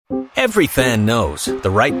Every fan knows the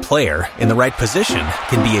right player in the right position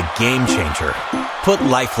can be a game changer. Put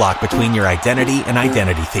LifeLock between your identity and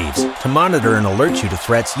identity thieves to monitor and alert you to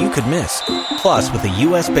threats you could miss. Plus, with a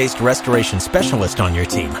U.S.-based restoration specialist on your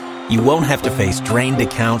team, you won't have to face drained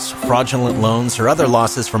accounts, fraudulent loans, or other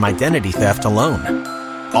losses from identity theft alone.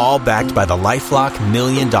 All backed by the LifeLock $1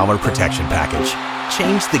 Million Protection Package.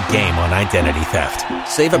 Change the game on identity theft.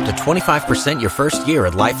 Save up to 25% your first year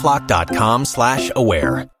at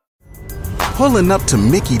LifeLock.com/aware. Pulling up to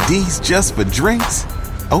Mickey D's just for drinks?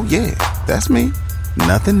 Oh yeah, that's me.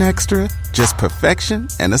 Nothing extra, just perfection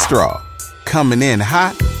and a straw. Coming in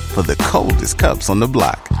hot for the coldest cups on the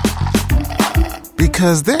block.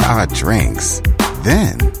 Because there are drinks.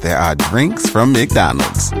 Then there are drinks from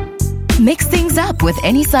McDonald's. Mix things up with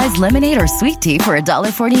any size lemonade or sweet tea for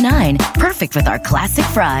 $1.49. Perfect with our classic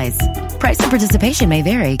fries. Price and participation may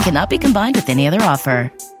vary. Cannot be combined with any other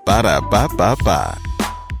offer. Ba-da-ba-ba-ba.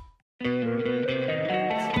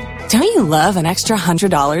 Don't you love an extra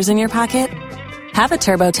 $100 in your pocket? Have a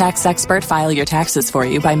TurboTax expert file your taxes for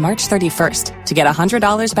you by March 31st to get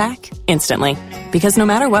 $100 back instantly. Because no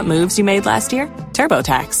matter what moves you made last year,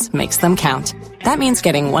 TurboTax makes them count. That means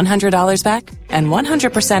getting $100 back and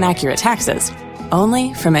 100% accurate taxes,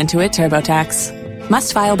 only from Intuit TurboTax.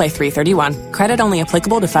 Must file by 3/31. Credit only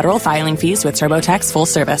applicable to federal filing fees with TurboTax full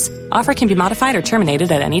service. Offer can be modified or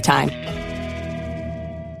terminated at any time.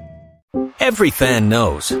 Every fan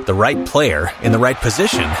knows the right player in the right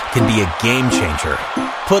position can be a game changer.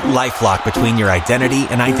 Put LifeLock between your identity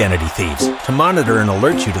and identity thieves to monitor and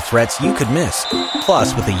alert you to threats you could miss.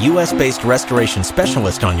 Plus, with a U.S.-based restoration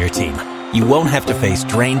specialist on your team, you won't have to face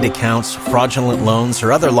drained accounts, fraudulent loans,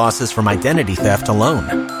 or other losses from identity theft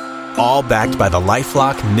alone. All backed by the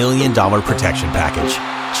LifeLock $1 Million Protection Package.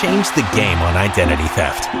 Change the game on identity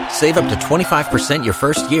theft. Save up to 25% your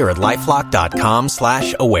first year at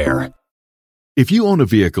LifeLock.com/aware. If you own a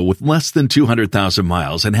vehicle with less than 200,000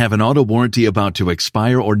 miles and have an auto warranty about to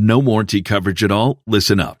expire or no warranty coverage at all,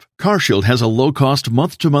 listen up. CarShield has a low-cost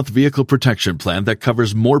month-to-month vehicle protection plan that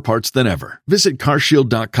covers more parts than ever. Visit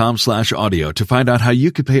carshield.com/audio to find out how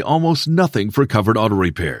you could pay almost nothing for covered auto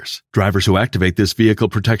repairs. Drivers who activate this vehicle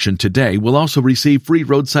protection today will also receive free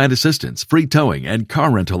roadside assistance, free towing, and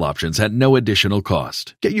car rental options at no additional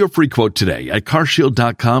cost. Get your free quote today at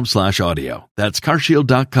carshield.com/audio. That's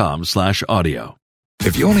carshield.com/audio.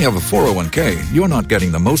 If you only have a 401k, you're not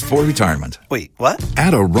getting the most for retirement. Wait, what?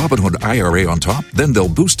 Add a Robinhood IRA on top, then they'll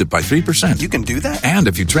boost it by 3%. You can do that? And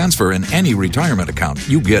if you transfer in any retirement account,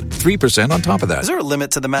 you get 3% on top of that. Is there a limit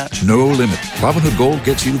to the match? No limit. Robinhood Gold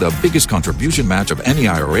gets you the biggest contribution match of any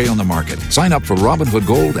IRA on the market. Sign up for Robinhood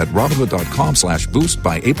Gold at Robinhood.com/boost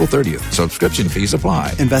by April 30th. Subscription fees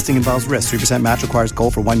apply. Investing involves risk. 3% match requires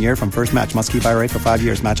gold for 1 year from first match. Must keep IRA for 5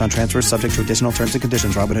 years. Match on transfers subject to additional terms and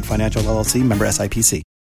conditions. Robinhood Financial LLC, member SIPC.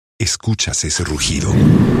 ¿Escuchas ese rugido?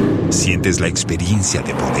 ¿Sientes la experiencia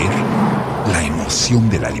de poder? ¿La emoción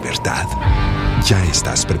de la libertad? Ya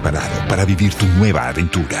estás preparado para vivir tu nueva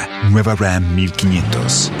aventura. Nueva Ram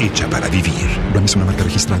 1500, hecha para vivir. Ram es una marca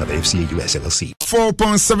registrada de FCA US LLC.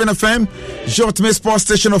 4.7 FM, your ultimate sports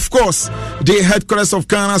station, of course. The headquarters of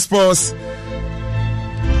Ghana Sports.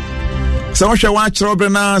 So what you watch,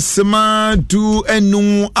 Robrena, Sema, do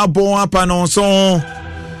enu abo apanonson.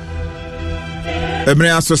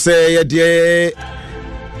 Emre aso say ye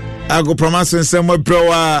ago promise nsem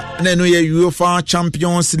browa na no ye UEFA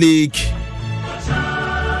Champions League.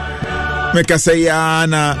 Meka say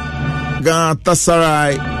na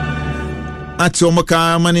Galatasaray at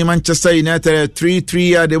Omoka Mani Manchester United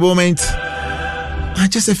 3-3 at the moment.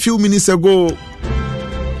 Just a few minutes ago,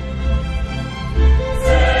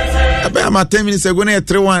 about 10 minutes ago,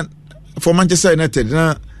 3-1 for Manchester United.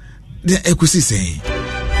 Now, the Ekusi saying,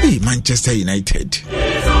 hey, Manchester United.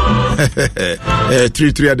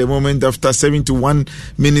 3-3 at the moment after 71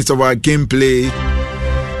 minutes of our gameplay.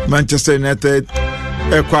 Manchester United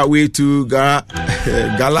quite way to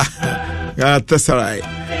Galatasaray.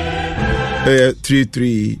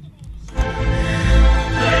 3-3.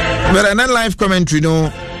 But another live commentary,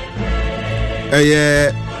 no.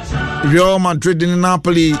 Real Madrid in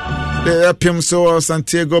Napoli. The PMSO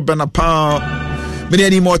Santiago Bernabeu. Many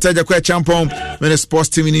anymore Taja Kwa Champon. When the sports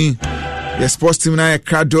team in the sports team na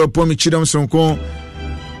Crado Pomi Chidom Sonko.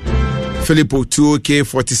 Filippo 2K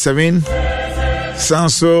 47.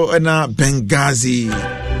 Sanso and Benghazi.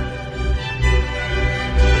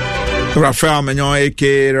 Rafael Magnon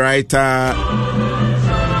AK writer.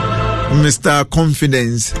 Mr.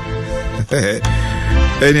 Confidence.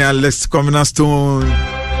 Any Alex Combinastone.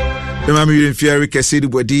 The Mammy in Fieri Cassidy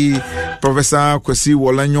Bodi, Professor Kwesi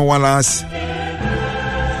Wolanyo Wallace.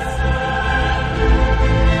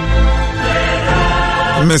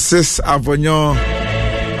 Mrs. Avonyo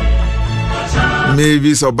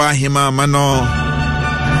maybe Sobahima Mano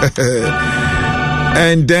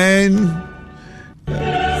and then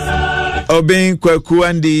Obin Kwaku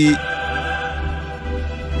and the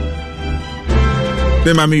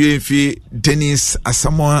Mami Fi Dennis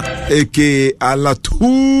Asamoah aka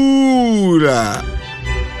Alatura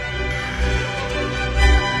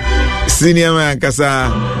Senior man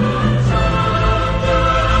Kasa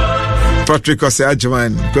Patrick Ose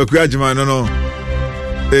Ajman Kwaku Ajman no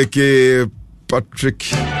aka Patrick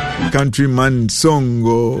Countryman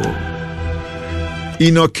Songo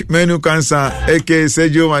Enoch Menu Kansa aka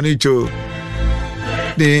Sergio Manicho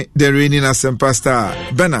the reigning Asempa star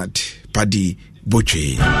Bernard Paddy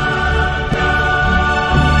Bucci.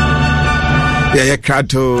 Yeah,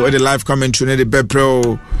 Krato, the live commentary, the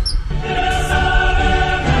Bepro.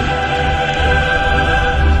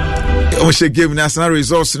 Oh, she gave national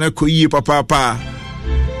resource na kuyi papa.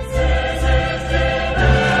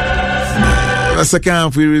 The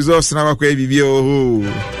second free resource na kwa bibio.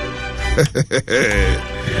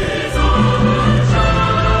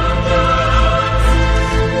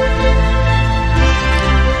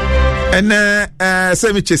 And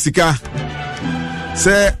say me Jessica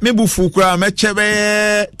say me bufu kra me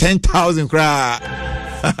chebe 10,000 kra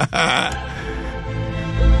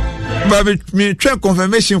but me try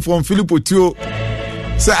confirmation from Philip Otio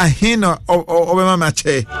say I hina obema ma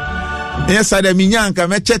che yes I dey minyanka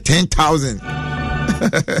me che 10,000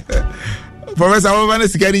 Professor Obama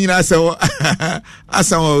is getting in aso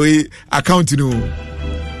we account no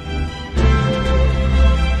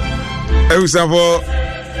e usavo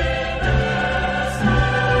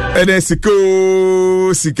Ede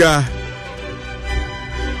sika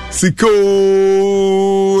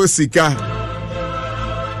simple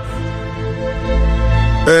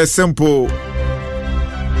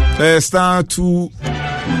star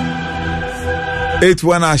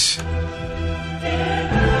 281 hash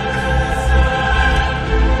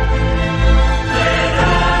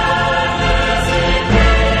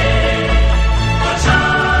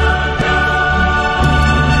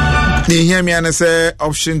You hear me and say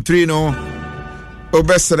option 3 no. Or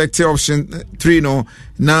best select option 3 no.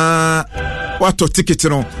 Na what to ticket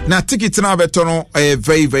no. Na ticket na beto no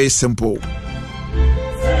very very simple.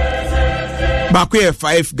 Back we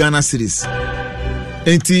 5 Ghana cedis.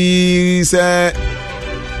 Enti say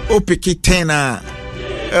o pick 10 na.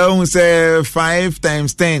 Say 5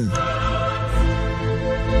 times 10.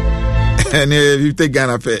 And you take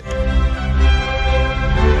Ghana pay.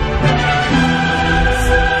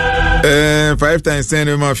 5 times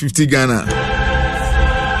 10 50 Ghana.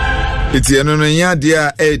 It's no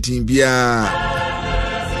dia 18 bia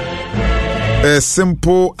as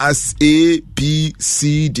simple as A B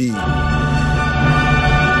C D.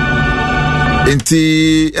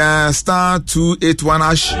 Inti star 281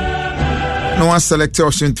 hash. No one select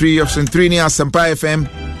option 3 near Asempa FM.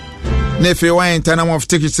 Nefe wa intana of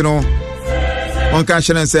tickets no. One can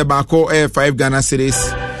say bako 5 Ghana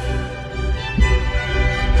cedis.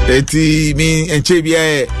 Eti me enche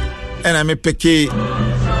bia and I me pick me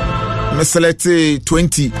select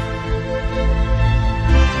 20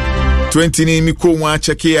 ni mi ko wa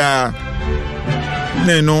check ya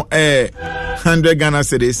no 100 Ghana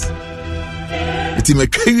cedis. Eti me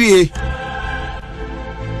kawie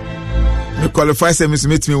me qualify say me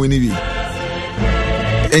submit me win bi.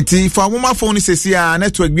 Enti for woman phone says ya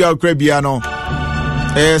network bia okra bia no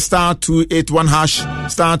star 281 hash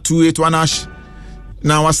star 281 hash.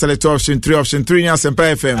 Now I select option 3 near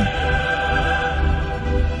Asempa FM.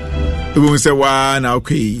 We will say wow now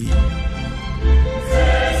okay.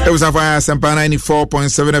 It was a via Asempa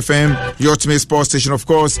 94.7 FM, your ultimate sports station, of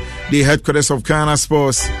course, the headquarters of Ghana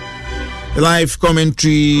Sports. Live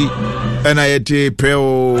commentary and I had a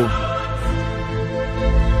prayer.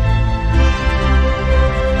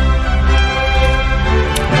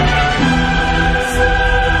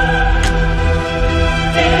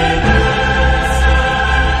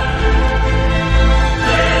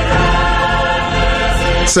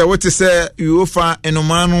 So what is UEFA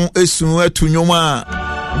enomano esu atunyoma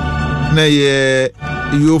na ye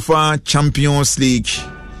UEFA Champions League.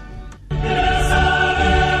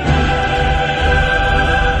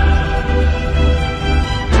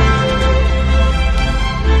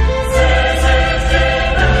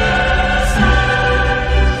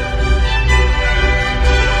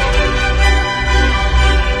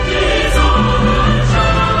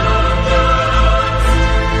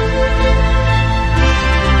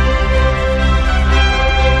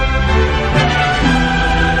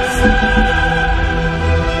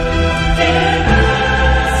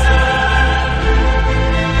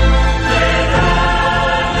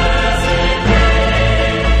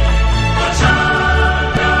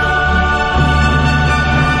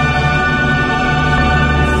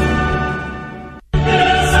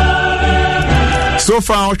 So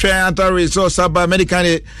far, other results about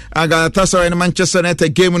American Galatasaray and Manchester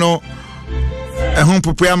United game no. A home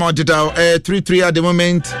Pupiama did 3-3 at the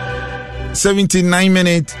moment. 79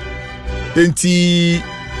 minutes.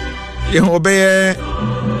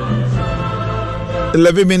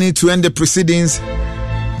 11 minutes to end the proceedings.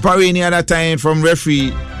 Probably any other time from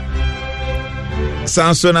referee.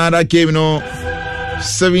 Samson other game no.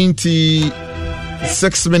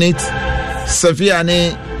 76 minutes. Sevilla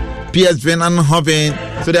ne PSV and Hoven.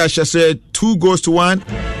 So they are just 2-1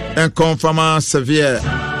 and confirm Sevilla.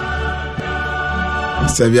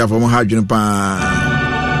 Sevilla from Hajun Pan.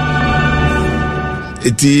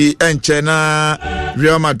 Iti Enchena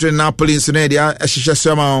Real Madrid Napoli Sunedia Ashisha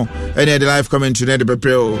Sama any the live commentary the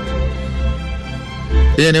prepare.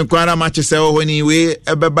 In Quara matches when he way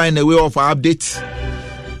by in the way of update.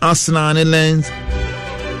 Arsenal and Lens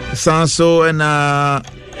Sanso and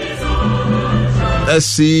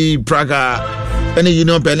SC Praga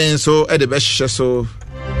and Berlin so at the best so.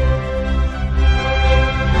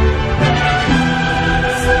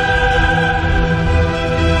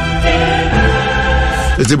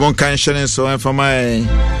 It's the one kind of so for my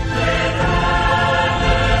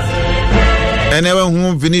and never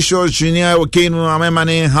whom Vinicius Junior came on my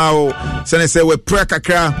money how Senna say we pray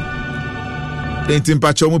kakra painting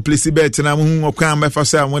patch on place bet and I'm who come by for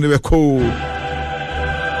some when they were cool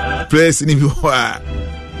place in you are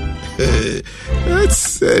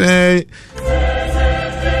it's and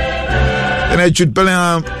I should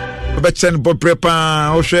Bellingham Betchen Bob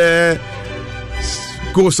Prepa or share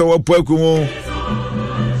go so up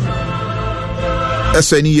that's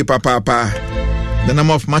why you papa. The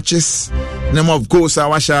number of matches, the number of goals I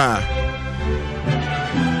wash. And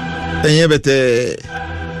you better.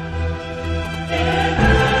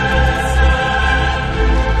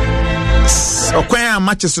 Okay,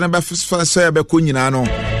 matches number first so be kunyina no.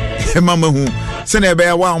 Mama hu. Say na be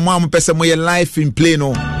wa mama person mo life in play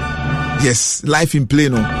no. Yes, life in play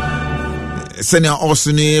no. Say na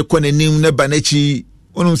also ni ko na nim na banachi.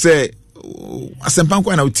 Onum say asempan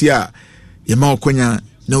ko na utia. Yema okonya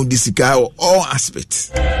na udisika all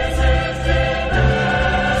aspects.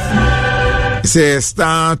 Say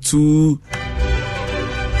star 2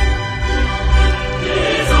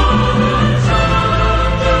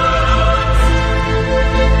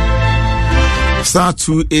 star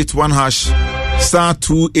 281 hash star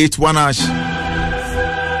 281 hash.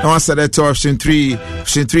 Now I said that to option 3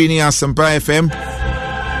 ni Asampa FM.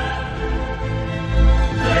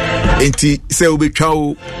 Enti say obi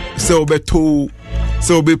twa say obi to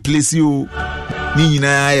say obi place you ni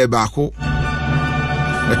nyina ya baako.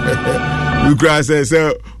 You grass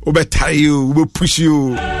say obi tie you obi push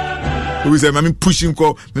you. We say me pushing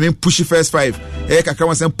ko me push first 5 kakra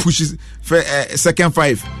wan say push second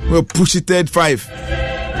 5 we push third 5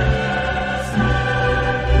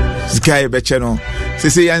 sky be channel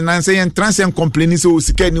say and say and transient complaining so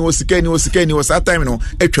sika ni was that time no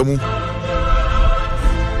atwamu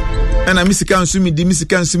ana misika nsumi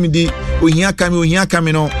di ohia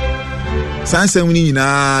kame no sansa wini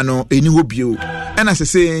nyina no eni hobio ana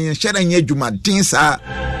say sheda nya adwuma den sa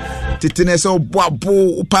titene so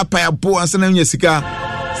boabo papa ya bo ansana nya sika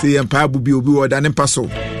say empa bubi obi oda ne paso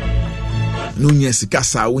no nya sika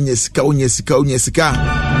sa onya sika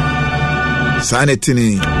sana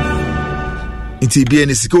tini inti bia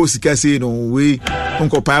ne sika say no we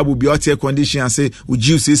onko pa bubi o te condition say o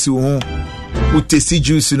juice si wo o tesi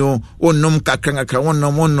juice no onnom kakranka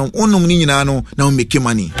onnom ni nyina no na o make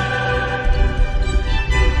money.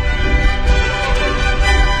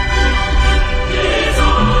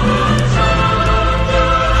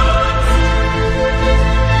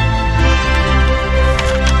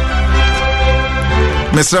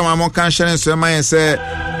 Mr. Mamon can share so my say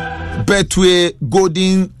Betway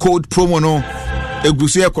golden code promo no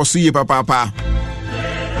egusu ekosu ye papa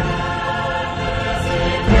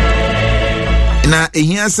na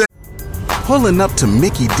ehia say pulling up to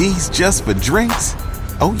Mickey D's just for drinks.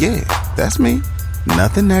 Oh yeah, that's me.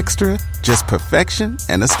 Nothing extra, just perfection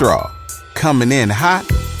and a straw. Coming in hot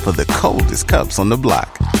for the coldest cups on the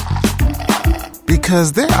block.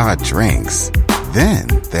 Because there are drinks. Then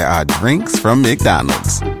there are drinks from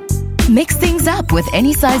McDonald's. Mix things up with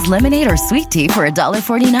any size lemonade or sweet tea for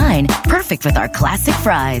 $1.49. Perfect with our classic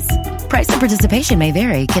fries. Price and participation may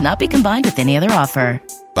vary. Cannot be combined with any other offer.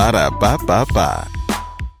 Ba-da-ba-ba-ba.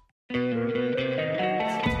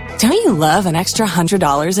 Don't you love an extra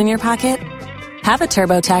 $100 in your pocket? Have a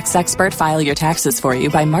TurboTax expert file your taxes for you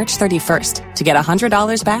by March 31st to get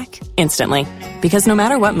 $100 back instantly. Because no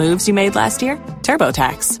matter what moves you made last year,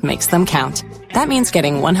 TurboTax makes them count. That means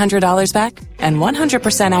getting $100 back and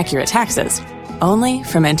 100% accurate taxes only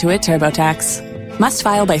from Intuit TurboTax. Must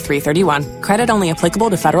file by 3/31. Credit only applicable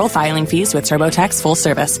to federal filing fees with TurboTax full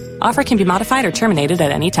service. Offer can be modified or terminated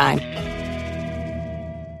at any time.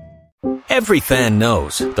 Every fan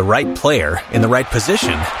knows the right player in the right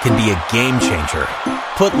position can be a game changer.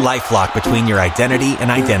 Put LifeLock between your identity and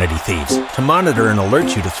identity thieves to monitor and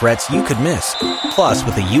alert you to threats you could miss. Plus,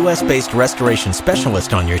 with a U.S.-based restoration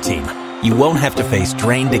specialist on your team, you won't have to face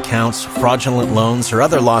drained accounts, fraudulent loans, or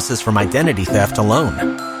other losses from identity theft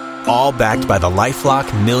alone. All backed by the LifeLock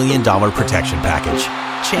 $1 Million Protection Package.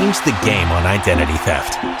 Change the game on identity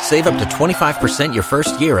theft. Save up to 25% your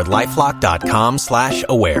first year at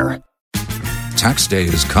LifeLock.com/aware. Tax day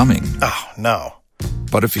is coming. Oh, no.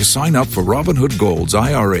 But if you sign up for Robinhood Gold's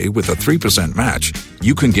IRA with a 3% match,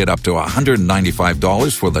 you can get up to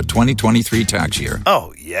 $195 for the 2023 tax year.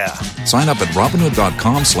 Oh, yeah. Sign up at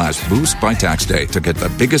Robinhood.com/boost by tax day to get the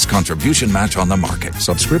biggest contribution match on the market.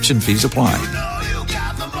 Subscription fees apply.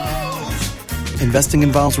 Investing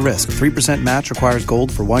involves risk. 3% match requires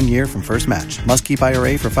gold for 1 year from first match. Must keep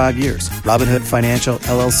IRA for 5 years. Robinhood Financial,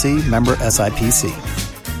 LLC, member SIPC.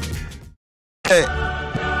 Hey,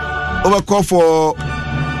 overcall for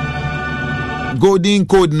golden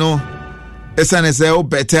code, no? SNSL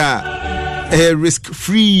better. Risk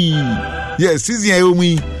free. Yes, this is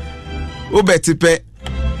me. Better pay.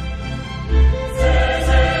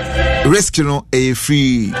 Risk, no,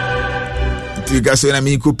 free. You guys say, I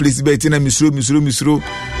mean, go please bet in a misro.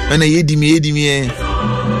 And I yedi me, a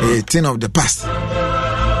thing of the past.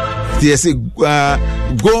 They say,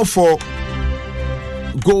 go for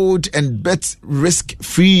gold and bet risk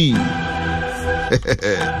free.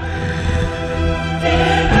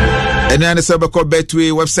 And then the Sabako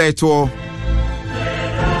Betway website or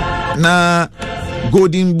na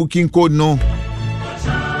golden booking code no.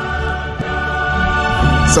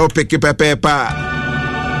 So pick up a paper.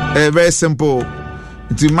 Very simple.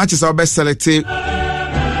 The matches are best selected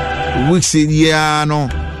weeks in year no.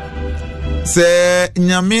 Say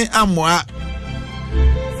nyame amwa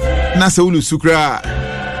na se ulu sukra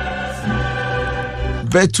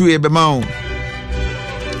Betway bemao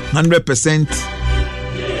 100%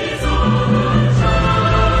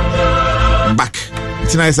 back.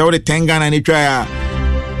 It's nice how the 10 Ghana and try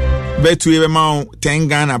Betway bemao 10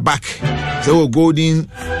 Ghana back. So golden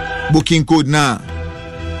booking code now.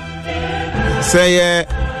 Say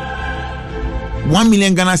 1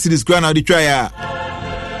 million Ghana cedis ground now the try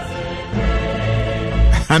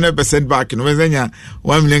 100% back. No,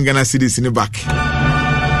 1 million Ghana cedis in the back.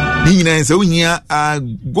 Nina so a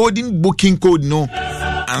golden booking code no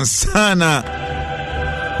and sana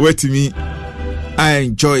wait me I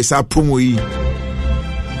enjoy sa promo yi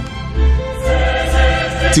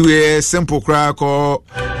to a simple crack or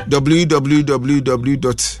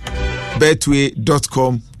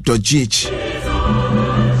www.betway.com.gh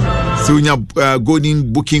so we have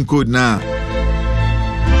golden booking code now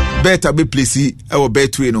better be placed our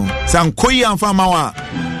Betway no san koyi amfama wa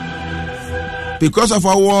because of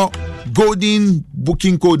our golden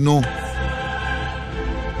booking code no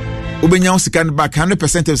ubenya scan back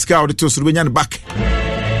 100% of scar the to ubenya back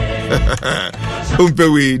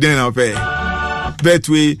umpewe then I'll pay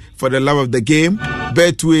Betway for the love of the game.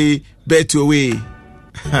 Betway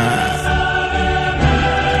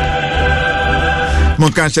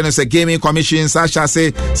Monkan channel say gaming commission Sasha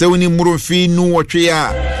say we muru fi nu wotwe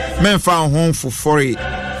a men fa home for free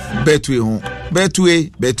Betway home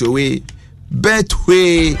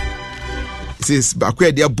Betway says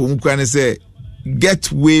bakwe dia bom kwan say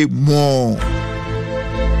get way more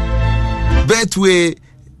Betway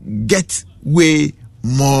get way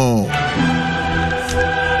more.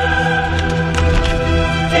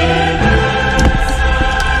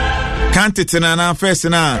 Can't it na first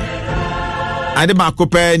na ade ma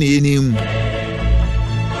kopa ni enim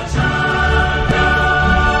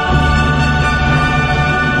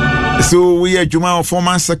so we are juma of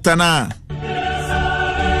former sector na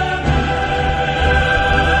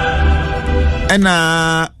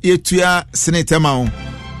ena yetua senate ma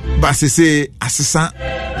ba se asesa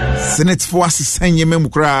senate for asesa nyeme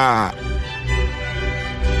mukra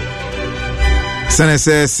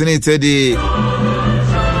senate de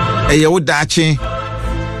eyo dachi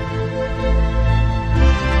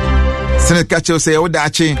senate kacho say eyo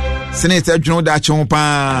dachi senate adwuno dachi ho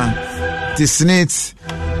pa the senate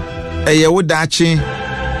eyo dachi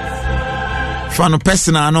fano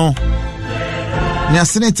personal no nya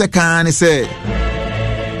senate kan say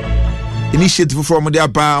initiative from the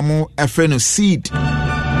abamu a friend of seed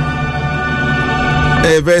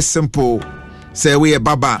very simple say we a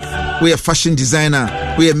baba we a fashion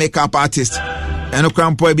designer we a makeup artist and a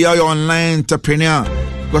boy be your online entrepreneur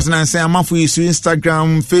because now say I'm for use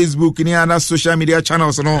Instagram, Facebook, any other social media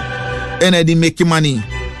channels no and they make money.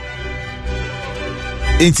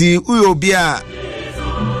 Inti uyo bia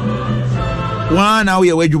one now we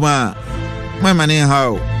wejuma my money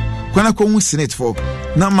how kwana ko senate for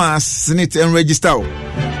na ma senate and register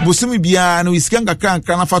busumi bia no iskan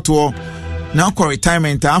kakra na fato now for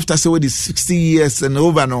retirement after say with 60 years and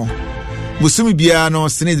over no busumi bia no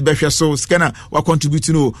senate be hwe so skana wa contribute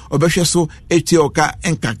no obehwe so etioka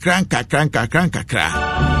enkakran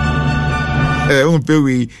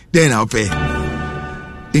unpewi then I'll pay.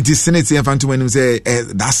 It is Senate and Phantom when you say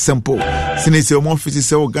that's simple. Senate more office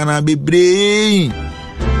so gonna be brain.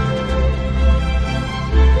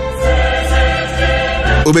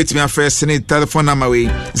 Obey me first Senate telephone number way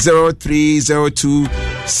 0302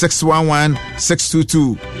 611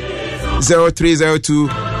 622 0302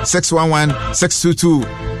 611 622.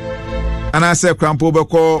 And I say Crampo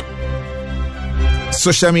Boko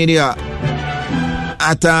social media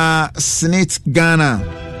at Senate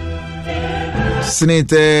Ghana.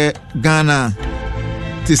 Senate Ghana.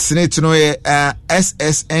 The Senate no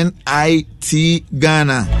SSNIT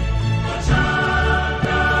Ghana.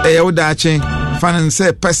 Udache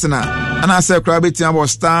finance personal. And I say crabiti about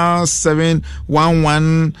star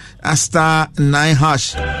 711 star 9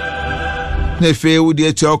 hash. Nefe would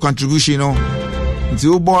get your contribution no.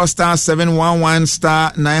 The ball star 711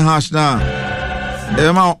 star 9 hash now.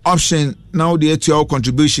 The option now the your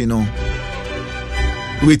contribution no.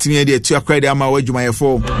 Wait me there to acquire the amount of my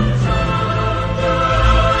phone.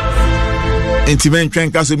 Intimate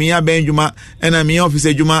train castle me a benjuma and a me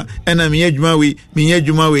officer juma and a me juma we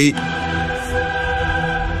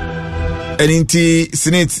and inti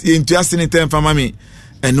senate into senate for mammy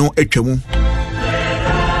and no etchemu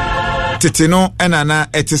teteno and ana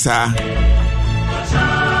etisa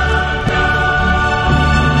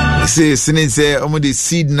say senate say the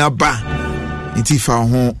seed na ba inti fa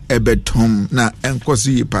ho ebetom na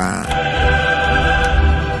enkoso yipa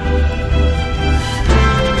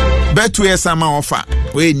betu esama offer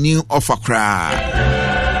we new offer kra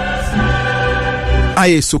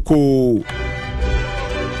aye soko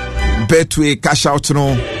betu cash out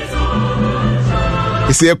no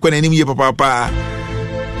ese ekwana nim ye papa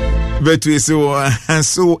betu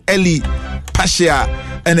so early partial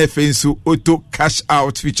NFN so auto cash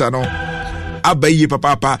out feature no abaye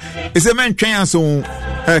papa ese men twen so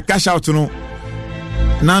cash out no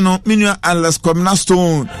nano minua alas comna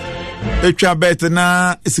stone etwa bet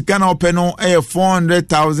na isikana open no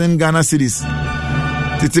 400,000 Ghana cedis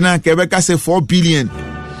titina kebeka say 4 billion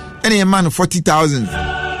any man 40,000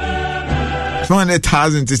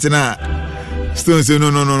 200,000 titina stone say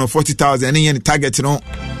no 40,000 any target no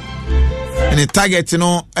and the target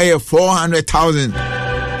no 400,000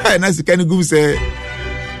 hey na sikana gum say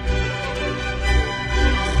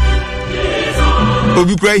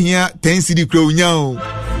obi kura here 10 cedi kura unya o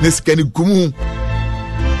na sikana gum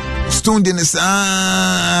stone den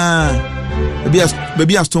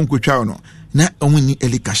baby a stone kwetwa no na omuni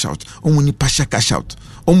early cash out omuni partial cash out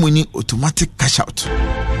omuni automatic cash out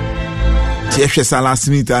ti ehwe sala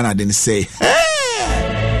simita na den say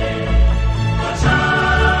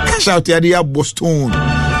cash out ya dia Boston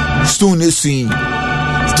stone esin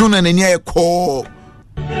stone na nia call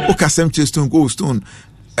o kasem che stone go stone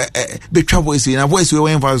betwa voice na voice we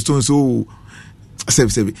wen for stone so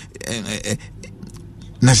sebi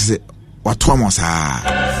na say what Thomas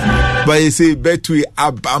but you say between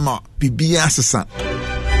Abama bibia asesa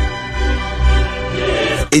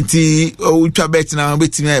enti o twa bet na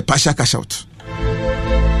betimi partial cash out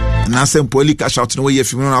na say poly cash out no we you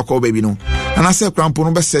na call baby no and say crampo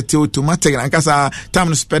no be set automatic na kasa time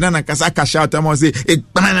no spend na kasa cash out am say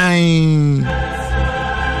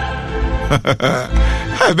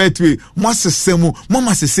I bet we must say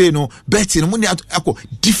mama say no betting money ako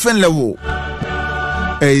different level.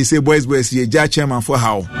 He say boys ye ja chairman for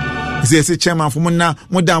how he say chairman for mona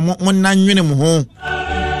nwene mo ho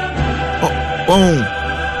oh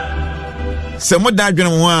se moda dwene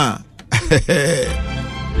mo a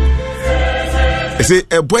he say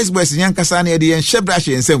boys yankasa na ye shebrash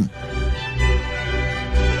ensem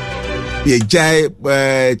ye ja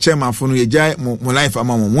chairman for no ye ja mo life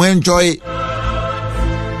ama mo enjoy.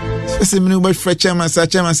 Say me no chairman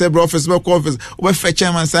say bro office work office we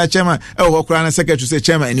chairman say chairman okra secretary say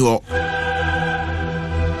chairman anywhere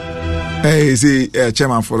say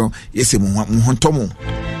chairman for yes mo hontomo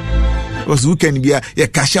because we can be a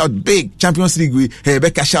cash out big Champions League we be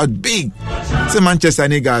cash out big say Manchester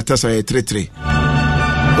nigga tell say 3-3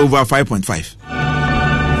 over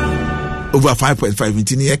 5.5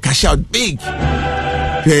 into cash out big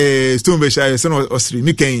Stone be shy son or three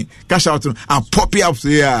me can cash out and pop it up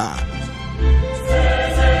here.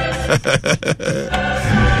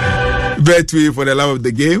 Betway for the love of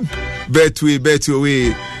the game.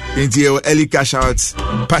 Betway into your early cash outs,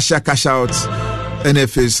 partial cash outs,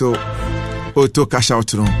 NFL so auto cash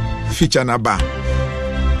out no feature na ba.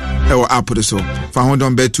 E wo app so. For hold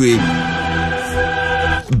on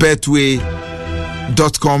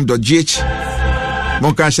betway.com.gh.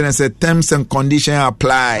 Mon cash and say terms and conditions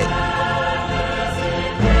apply.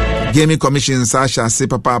 Gaming Commission Sasha say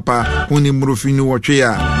papa uni murufinu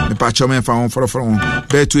watchia me pa chome fa on for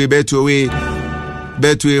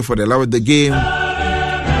Betway for the love of the game.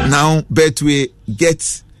 Now Betway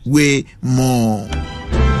gets way more.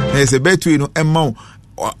 There's a Betway no emma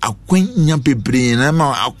akwanya bebre na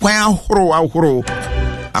ma akwan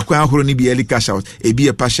ahoro ni bi early cash out e bi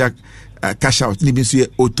a partial cash out ni bi so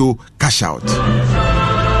auto cash out.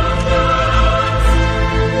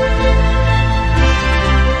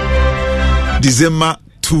 December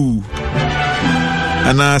 2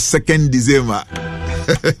 and 2nd December.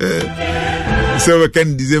 So we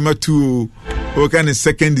can December 2 we can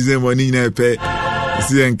 2nd December ni na pe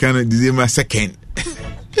see can December 2nd.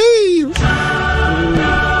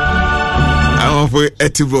 I want for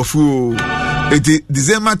etibofu it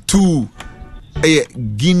December 2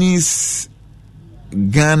 Guinness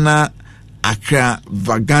Ghana Accra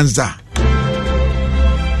Vaganza.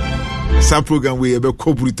 Sa program we be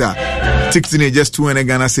kobuta 16 just 2 and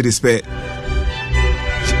Ghana city spare.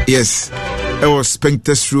 Yes, it was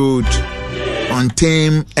Spectres Road on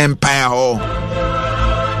Tame Empire Hall.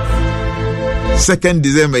 2nd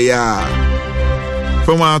December, yeah.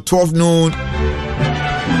 From 12 noon.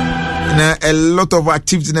 A lot of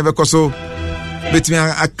activity never cause so. But me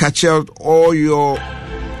I catch out all your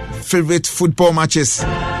favorite football matches.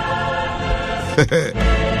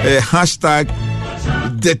 Hashtag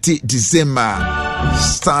Dirty December.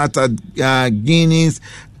 Start at Guinness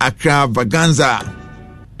Accra Vaganza.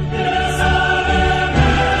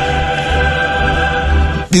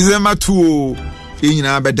 December 2 in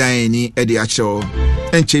Aberdeen at the actual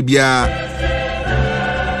Enchebia.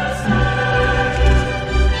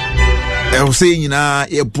 I was saying na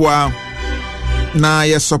Eboa na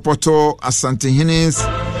ye supporto Asante Hines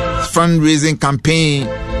fundraising campaign.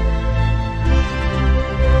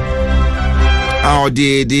 Our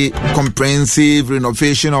the comprehensive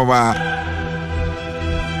renovation of our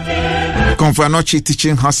Confanochi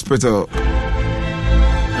Teaching Hospital.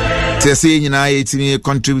 They say you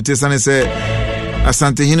contributors and say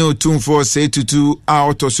Asante Hino 2 say to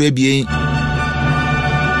out or so be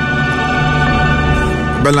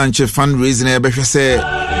Balanche fundraising ebe say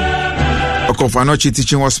Confanochi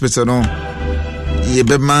Teaching Hospital no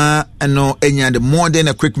yebema no enya the modern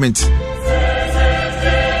equipment.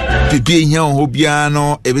 Being here on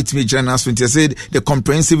Hobiano, everything announcement. I said the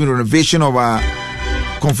comprehensive renovation of our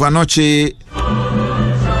Confanoche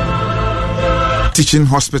Teaching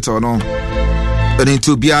Hospital. No, but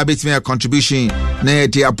into be a bit me a contribution. Ne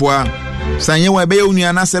diapua. Sanye we be uni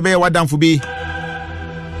anasebe wadam fubi.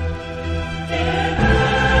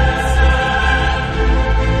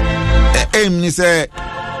 Aim ni say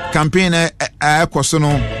campaign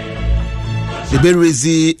kwasono. They be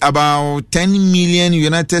raising about 10 million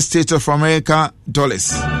United States of America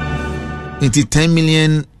dollars into 10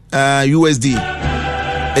 million USD.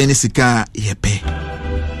 Any sika yepe.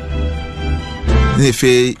 If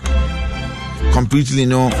completely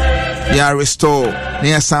no, they are restore.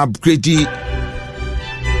 They are some upgrade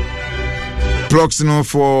blocks no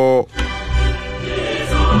for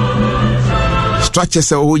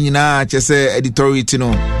structures. Oh, you know, just editorial, you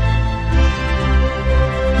know.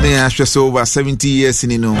 They are just over 70 years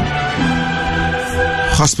in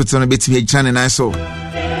hospital. A bit me channel I saw.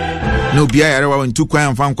 No be I want to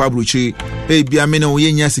kwam fan kwabruchi. Hey, be a meno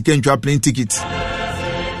yenya sikentra plane ticket.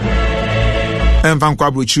 And fan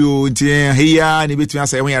kwabruchi unti here ni bit me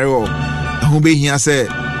say when you who be here say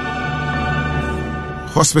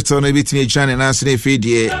hospital na bit me channel na so dey feed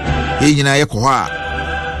ye. Hey nyina ye ko ha.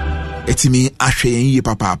 Etimi ahwe yen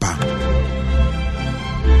papa.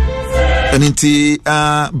 And into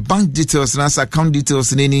bank details and account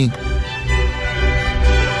details in any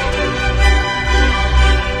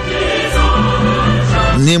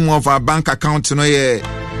name of our bank account no here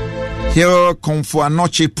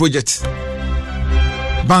Confanoche project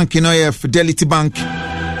bank no here Fidelity Bank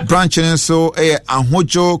branch and so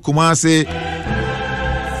Ahojo Kumase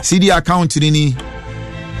CD account in any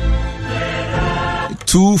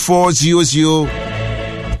 2400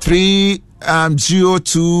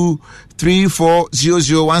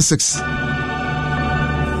 340016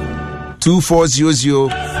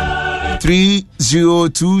 2400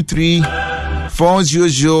 3023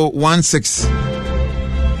 40016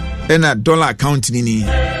 and a dollar account nini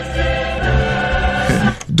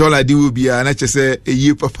dollar di will be an say a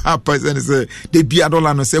year papa and say they be a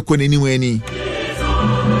dollar no second anywhere ni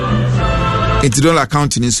into dollar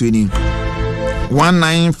account in swini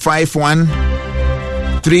 1951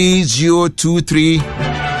 3023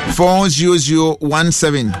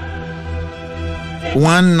 40017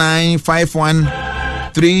 1951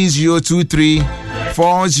 3023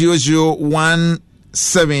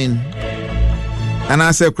 40017 and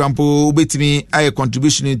I say crampo bet me a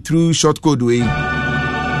contribution through short code way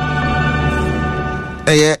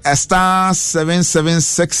a star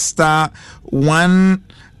 776 star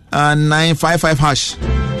 1955 hash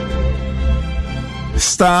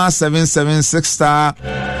star 776 star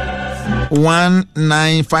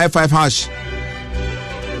 1955 hash.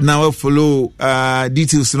 Now follow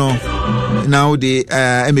details no. Now they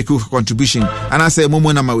make a contribution and I say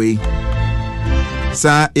momo na mawe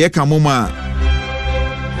sa ye ka moma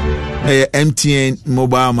MTN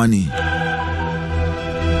mobile money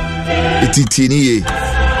ititini ye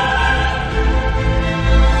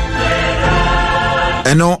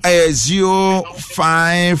eno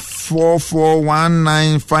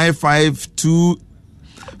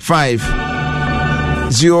 0544195525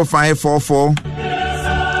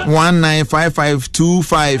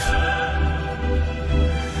 0544195525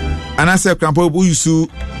 and I say crampo bu yusu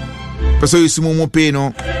person yusu momo pay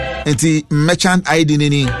no enti merchant ID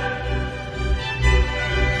nini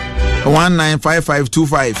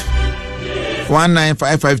 195525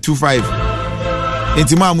 195525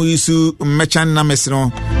 enti mamu yusu merchant numbers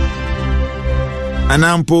no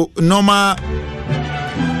anampo normal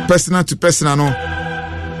personal to personal no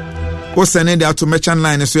o send it out to merchant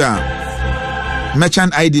line so ya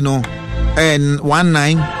merchant ID no and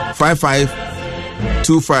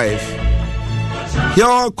 195525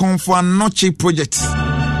 here come for Noche project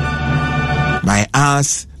by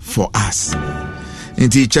us for us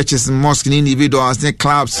into churches, mosques, individuals,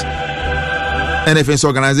 clubs, NFS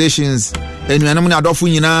organizations and we are not off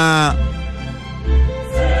na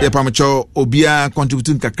e pamacho obia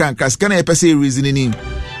contributing kakran kaskana e pese reasoning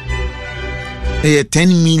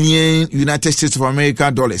 10 million United States of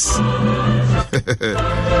America dollars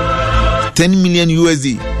 10 million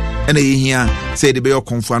USD and here say the be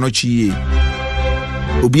konfo anochi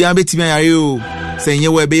obia betimi ayo say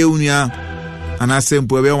nyewe be unua ana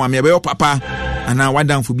sempo be wa me be papa ana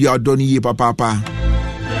wadanfo bia odoni ye papa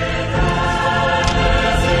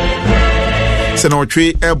se no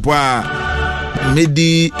twe eboa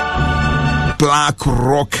medi black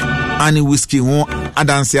rock ani whiskey ho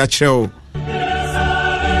adanse a cheo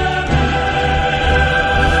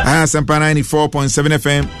Sampa 94.7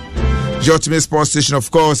 FM your ultimate sports station,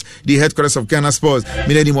 of course, the headquarters of Ghana Sports.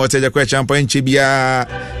 Milady Moteja Kwa Champion Chibia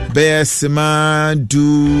Besma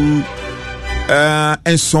Du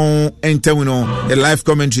and so and Terminal a live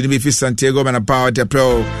commentary in the Santiago and a power to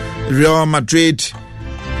pro Real Madrid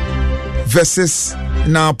versus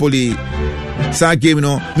Napoli. Sa game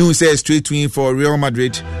no say straight win for Real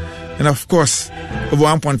Madrid, and of course over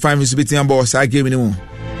 1.5 is beating ball. Sa game no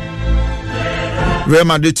Real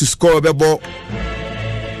Madrid to score a ball.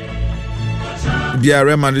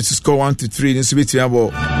 Real Madrid to score 1-3 in beating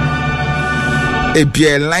ball. A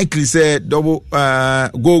be likely say double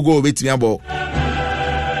go beating ball.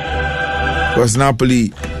 Because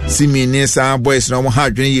Napoli see me near some boys no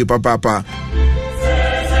hard you papa.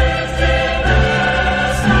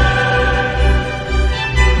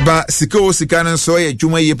 But Sikana so ye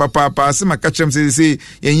juma ye papa se makachem say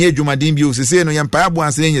yenye juma dimbi say no yampa abu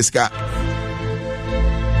anse nyeska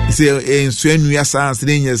say enso enua sans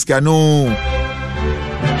nyeska no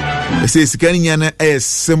say sikanya na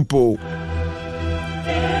simple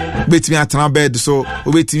betimi atana bed so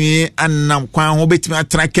obetimi annam kwan ho betimi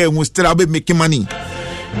atraka mu still be make money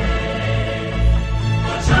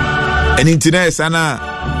and internet sana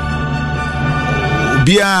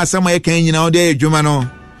bia sama ye kan nyina ode adwuma no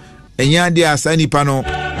enya de asani pa no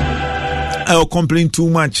I complain too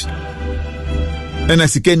much and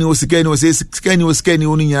as sikeni o sikeni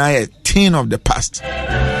o nyina thing of the past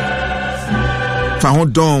fa ho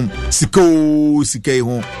dom sikei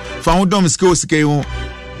ho fa ho dom sikei ho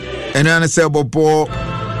and then I say bobo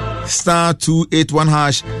star 281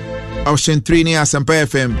 hash option 3 near Sampa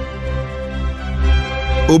FM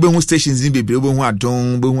obehu stations in bebe obehu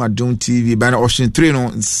adon TV by option 3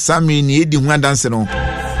 no sami ni edi hu dance no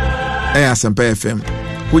Sampa FM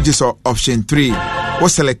which is option 3 o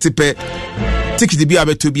select ticket bi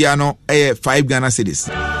abeto bia no 5 Ghana cedis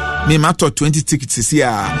me matter 20 tickets here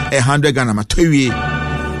 100 Ghana matowie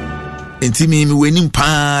enti me winning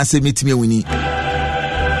pa say metime wini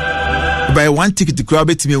by one ticket to crowd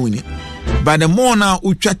betime wini by the more now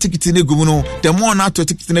utwa ticket ne gumu no the more now to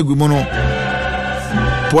ticket ne gumu no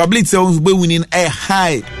probability of be winning a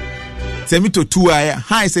high say me to 2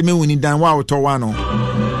 high say me winning than wa to 1 no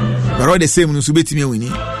but all the same no so betime wini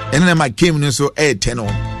and then my game no so 10 no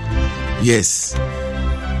yes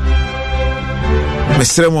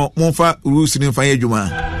mesre mo fa rules ni fa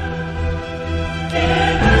yedwuma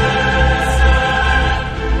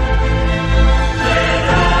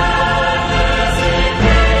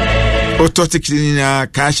auto ticket na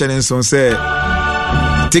cash and so say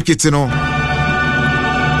ticket no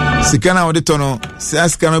sikana odito no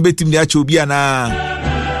saska no betim de acha obi ana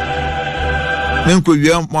nenko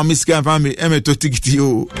wi mo miska family emeto ticket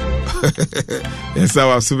yo ensa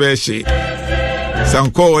wa subeshi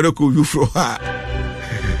sanko wode ko yufro ha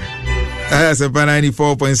as a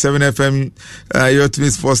 94.7 FM your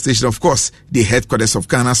twin sports station, of course the headquarters of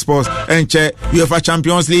Ghana Sports and UEFA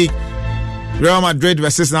Champions League Real Madrid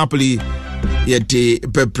versus Napoli yeti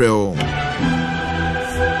Pepreo.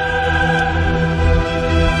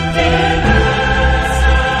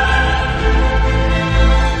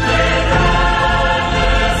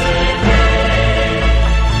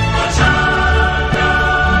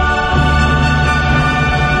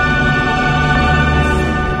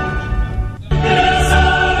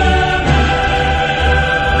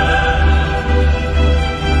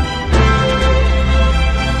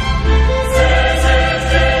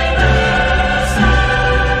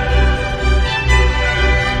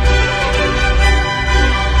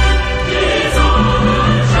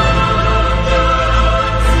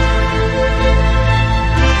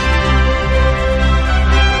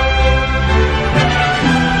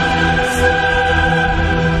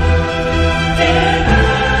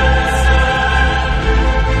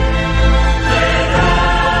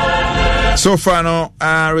 So far, no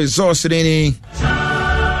results in any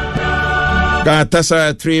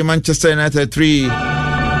Galatasaray 3, Manchester United 3.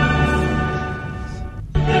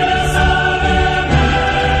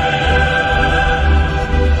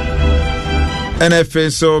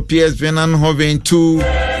 NFL so PSV Eindhoven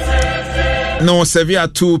 2. No, Sevilla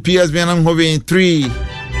 2, PSV Eindhoven 3.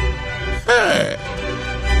 Hey.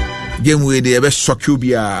 Game where they have shock you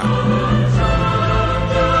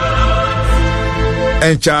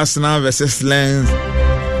and Arsenal versus Lens,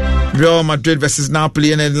 Real Madrid versus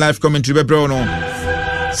Napoli, and then live commentary by Bruno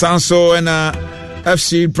Sanso and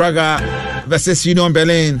FC Praga versus Union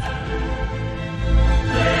Berlin.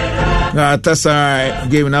 Galatasaray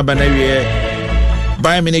game na banawie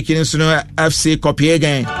Bayern Munich in FC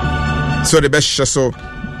Copenhagen. So the best so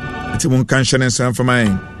it's one cantion and so for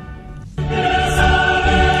mine.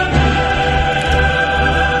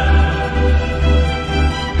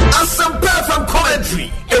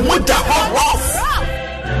 With the hot off.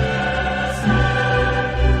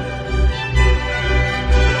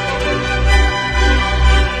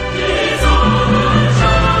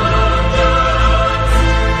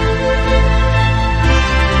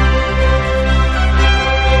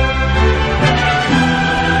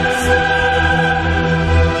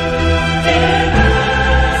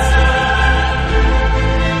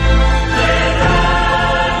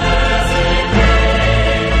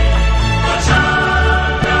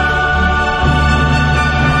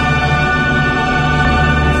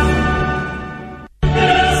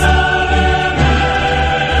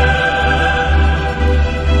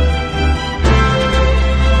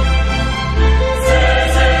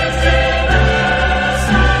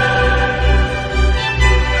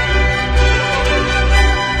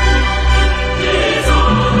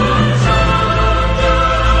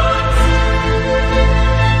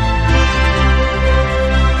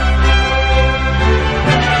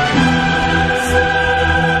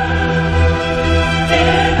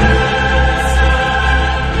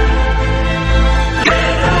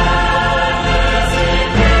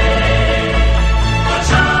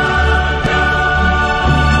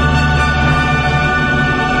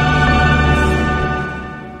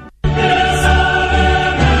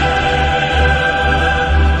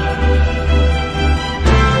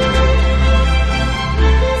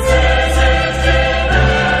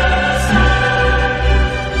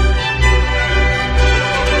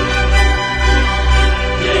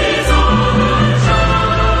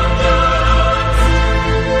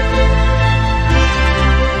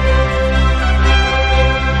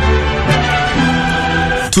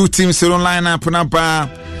 Two teams still on line up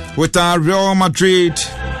with Real Madrid.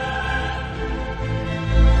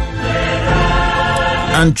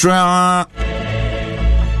 Andrea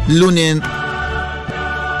Lunin,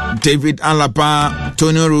 David Alaba,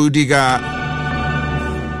 Antonio Rudiger,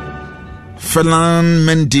 Ferland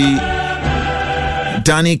Mendy,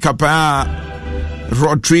 Danny Capra,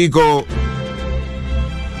 Rodrigo,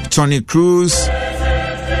 Tony Cruz,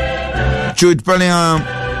 Jude Bellingham,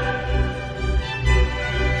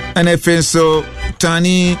 and Efenso,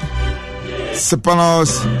 Tani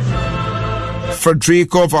Ceballos,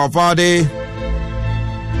 Federico Valverde,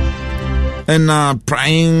 and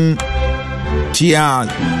Brian Tiad.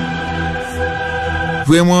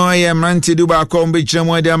 We are Manti Duba Combi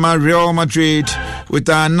Jamoy Real Madrid with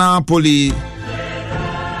Napoli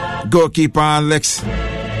goalkeeper Alex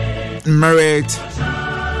Meret,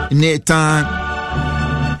 Nathan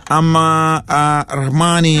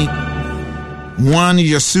Armani, Juan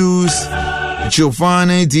Jesus,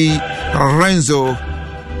 Giovanni Di Lorenzo,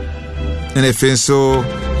 and Efenso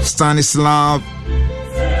Stanislav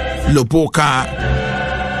Lobotka,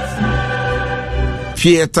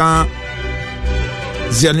 Pieter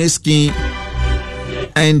Zielinski,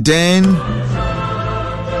 and then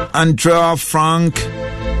Andrea Frank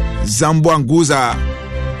Zamboanguza,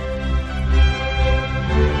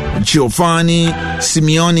 Giovanni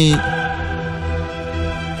Simeone,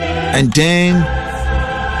 and then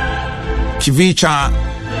Kivica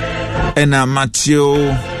and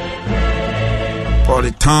Matteo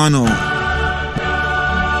Politano.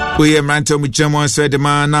 We are Manto Mijamo said the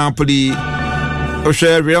man Napoli,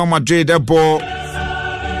 Osha Real Madrid, the ball.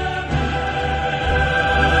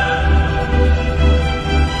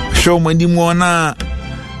 Show money more na.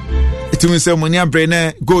 It means some money and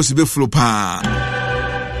brain goes to be flopa.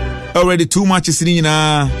 Already 2 matches in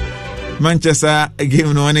Manchester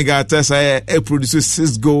again. No one got us. I produce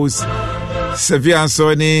 6 goals. Sevilla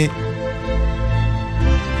Sony.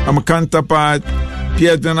 I'm a counterpart.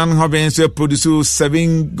 Pierre Donan Hobbins produce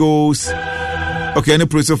 7 goals. Okay, and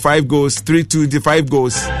produce 5 goals. 325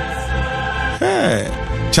 goals. Hey,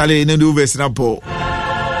 Charlie, no do best na po.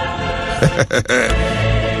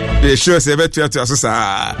 They sure say better to us.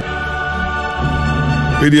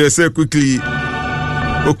 We say quickly.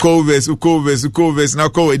 Ukoves, now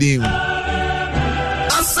call with him.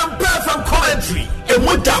 Asampe from commentary. And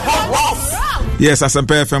with the hot rough. Yes,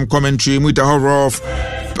 Asampe from commentary. With the hot rough.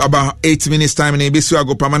 About 8 minutes time in ABC. I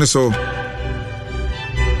go permanent so.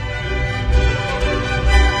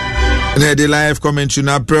 And the live commentary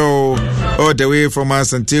now, bro. All the way from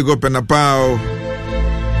Santiago Penapao.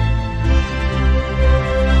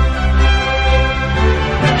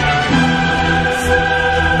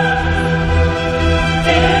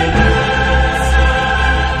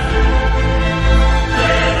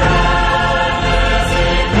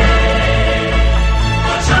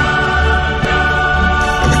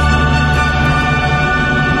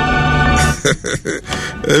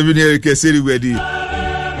 Every year you can see the wedding.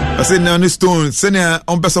 I said, no, stone. Send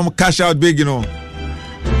on some cash out big, you know.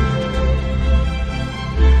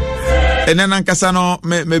 And then Ankasano,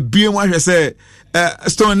 me be one, I say,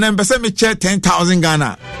 stone number, send me check 10,000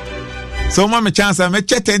 Ghana. So, my chance, I may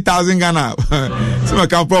check 10,000 Ghana. So, I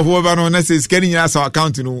can't prove over on this is getting us our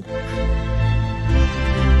account, you know.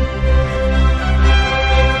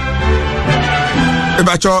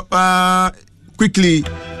 About quickly.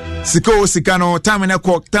 Sikano, time and a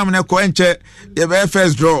enche, the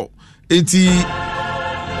first draw. Enti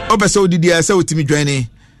Obeso did the so to me journey.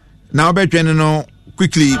 Now be joining no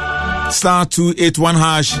quickly. Star 281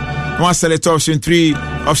 hash. One select option 3.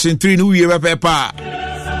 Option 3 new year paper.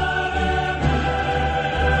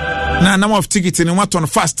 Now number of tickets in what on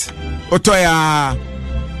fast. Otoya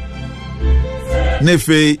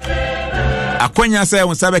Nefe Akwanya say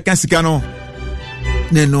on sabe kan sikano.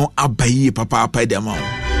 Neno abayi papa demo.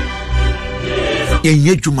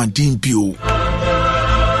 Yenye jumadin bio.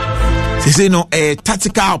 They say no a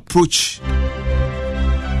tactical approach.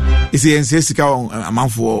 Is the NCSika a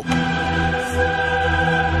month for.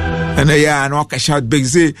 And no cash out big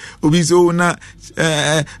say Obiso na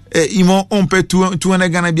imo on pay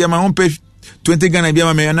 200 Ghana be my on pay 20 Ghana be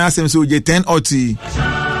my na sem so je 10 oti.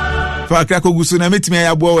 For Krako gusu na metimi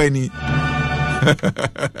ayabo ani.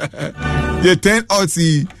 Je 10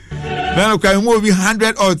 oti. Now can move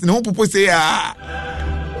 100 odds. No people say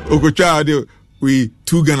Okocha we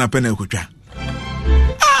 2 Ghana pen Okocha.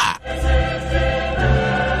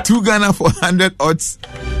 2 Ghana for 100 odds.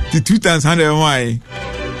 The 2 times 100 why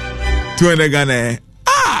 200 Ghana.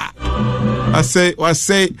 I say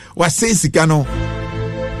Sikano.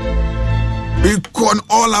 We con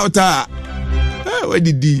all out. Where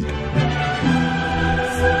did he?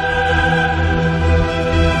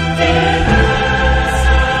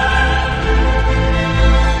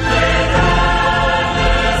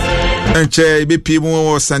 Enche BP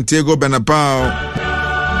Santiago Bernabéu.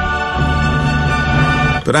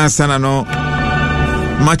 But ansana no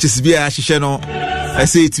matches be a hyehyɛ no I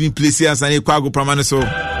say it me place here and kwago pramane so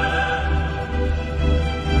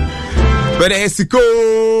but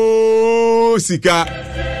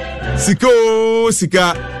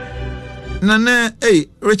sika nana hey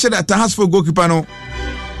Richard at has for goalkeeper no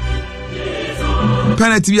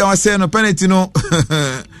penalty be our say no penalty no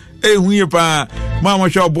hey hu pa mama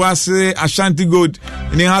show boase Ashanti Gold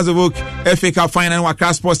in the House of Oak FA Cup final wa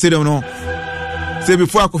Car Sports Stadium no say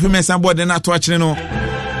before Kofi Mensah board na to actually no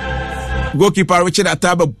goalkeeper Richard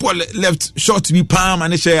Ataba ball left shot to be palm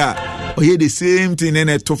and share oh here the same thing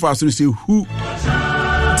and to fast so say who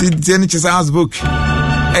did House book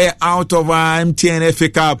out of MTN FA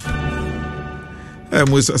Cup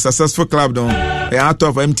most successful club don out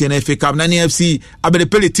of MTN FA Cup Nani FC abe the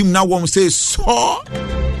play team now one say so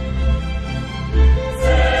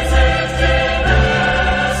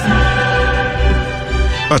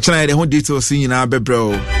Ochana the whole details in na be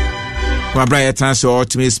bro my brother transfer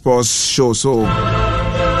ultimate sports show so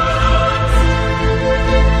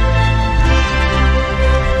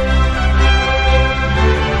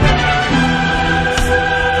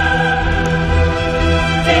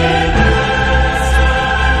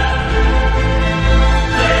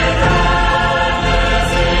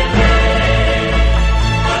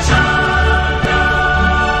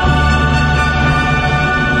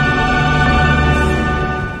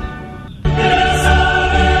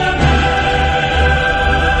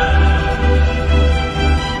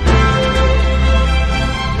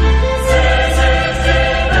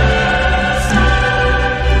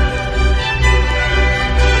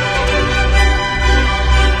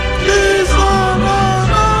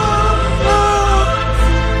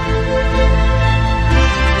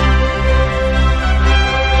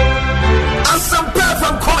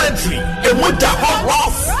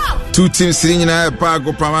two teams sitting in a bag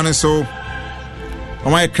of Pramane so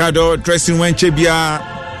on my crowd dressing when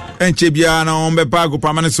Chebia na on the bag of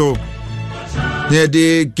Pramane so near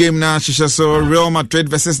the game now Shisha so Real Madrid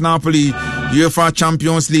versus Napoli UEFA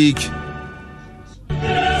Champions League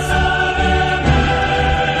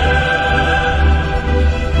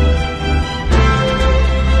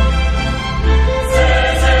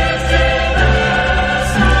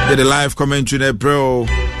get a live commentary there bro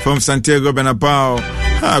from Santiago Bernabeu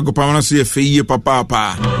go Pamana so ye feye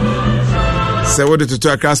papa say what to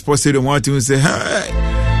talk Car Sports Stadium want to say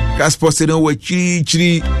hey Car Sports Stadium we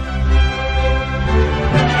chiri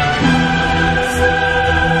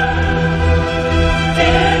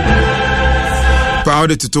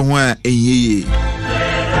powder to ho eyeye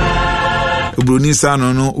obroni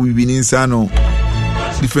sano no ubibini sano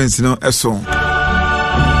difference no eso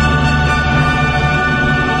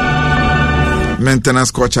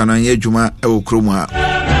maintenance coach and ye juma e wo kromu ha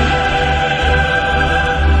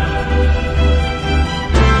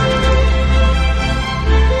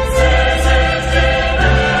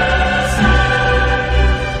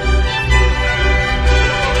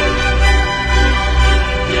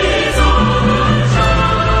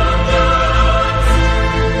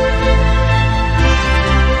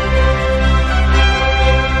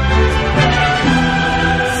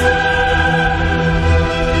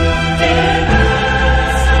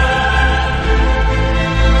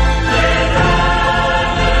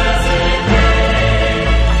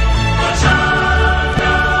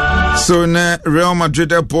so na Real Madrid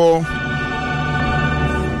ball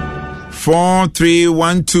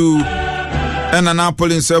 4-3-1-2 and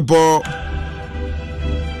Napoli in ball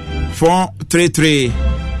 4-3-3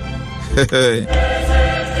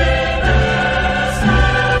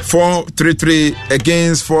 4-3-3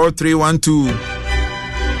 against 4-3-1-2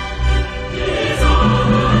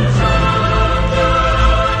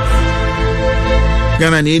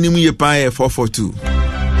 Ghana ni enimu ye pa 4-4-2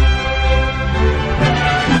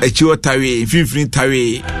 Echiwo tawe, finfin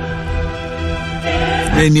tawe.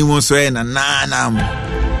 Eni mo so na nanam.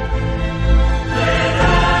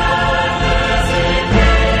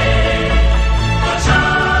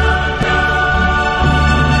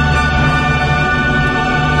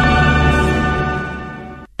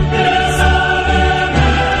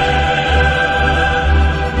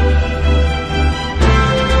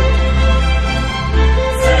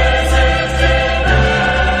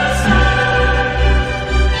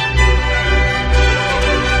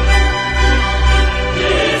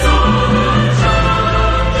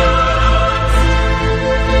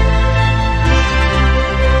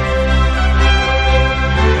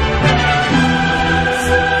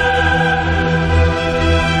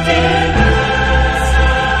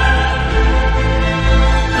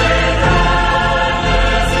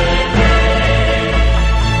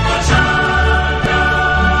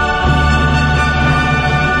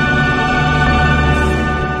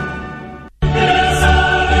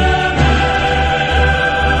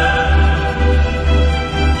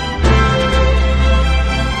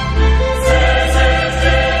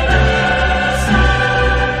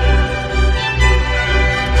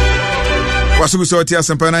 Wasugu so tia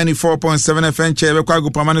sempa 94.7 FM che be kwa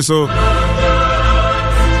gupamane so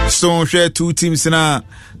share two teams na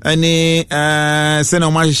any send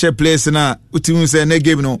on my share place na utim say na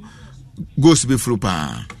game no goes be flu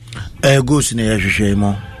pa goes na hwehwe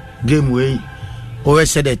mo game wey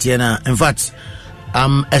always said that na in fact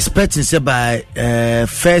I'm expecting say by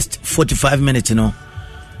first 45 minutes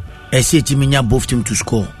I see Timinya both team to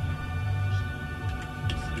score.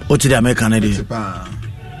 What the American idea?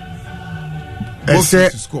 I say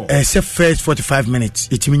first 45 minutes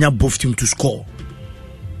Timinya both team to score.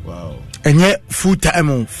 Wow. And yet full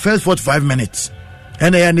time first 45 minutes.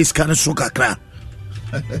 And I this kind of soccer crap.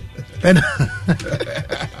 And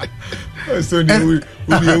so you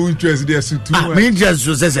interest there so too. Me just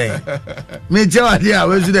so say. Me tell idea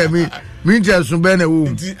where should I me just so be na wo.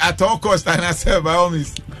 At all cost and say by all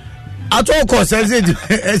means. At all cost I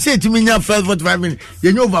say to me first 45 minutes.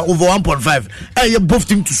 You know over 1.5. And you both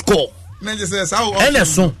team to score. Man just says how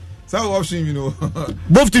option you know.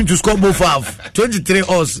 Both team to score both half. 23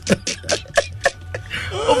 odds.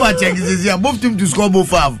 Over check this here. Both team to score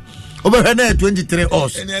both half. Over here 23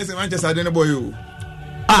 odds. And yes Manchester don't boy you.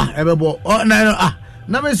 Everybody. Oh no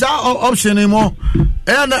na me say option anymore.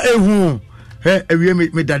 E na ehu.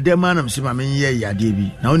 Ewie me dade man am se ma me ye yade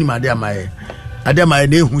bi. Na oni ma de amaye. Ade amaye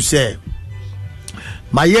na ehu say.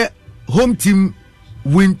 My home team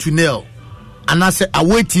win 2-0. And I say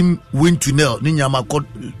away team win 2-0. Ni nyama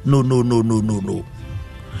no.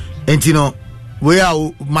 And you know, we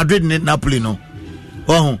are Madrid and Napoli no.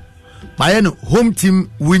 Oh. My home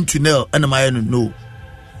team win 2-0 and my no.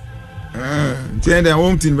 The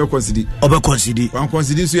home team be consider. Obe consider. One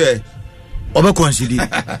consider so Obe consider.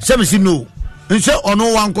 Say me see no. And say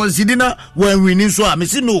ono one consider na when winning so me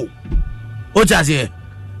see no. O just here.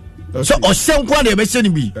 So o sem kwa de be se ni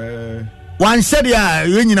bi. One said ya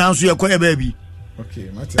you nyina so ye kwa baby. Okay,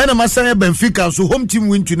 and my son Benfica so home team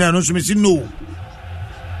win tonight no so me say no.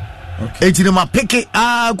 Okay. Eti ma pick it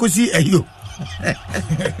go see ayo.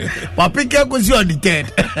 Ma pick go see on the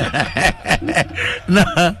third.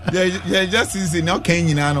 Nah. Yeah, just is no can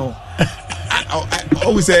nyina no. I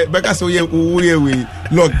always say because so we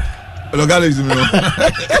logalism no.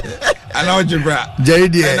 And algebra.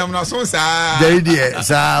 JD. And I'm not so sad. JD.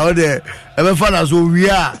 Sa o de e fa so we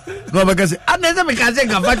are. No because aneze me ka say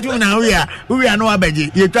ka fatu na we are no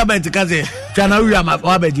abeji. Ye twa bet ka say twa na we are ma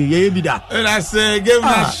abeji. Ye bi da. And I say game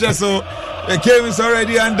match so the game is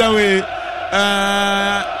already underway.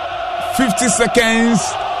 50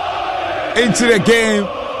 seconds into the game.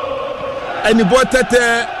 And the ball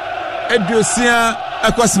tete Ediosia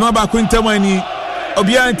akwasima ba kwintamani.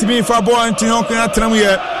 Obia ntimi fa ball ntimi okun atram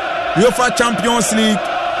here. UEFA Champions League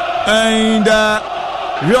and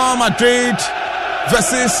Real Madrid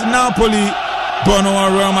versus Napoli. Bono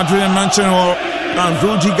Real Madrid and Manchester and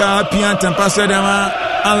Rudiger Piant and Pastor Dama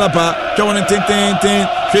Alaba Jawon ten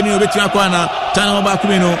Feni Obetia Kwana Tano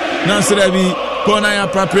Bakumino Nanserebi Kona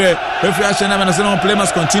Prapre Refresh and National play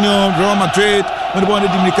must continue. Real Madrid when the ball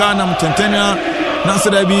Dominicana Mtentenia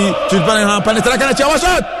Nanserebi Chibana Panetra Chawa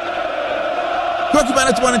shot Goalkeeper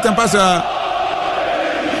net one Tempasa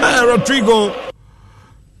Rodrigo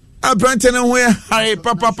Branton and where Harry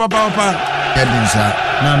Papa Edinsa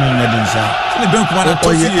Edinsa ni ben kuma na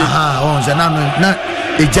tosi na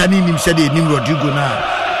ejani nim said nim Rodrigo na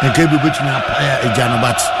nke bi betumi apaya ejano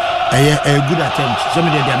but a good attempt some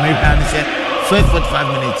of the American said first 45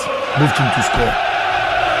 minutes moved him to score.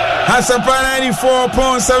 Hasampa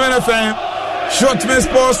 94.7 FM Short Main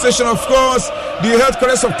Sports Station, of course the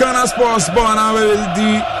headquarters of Canada Sports born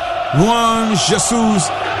the Juan Jesus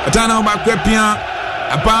Atana Bakwepia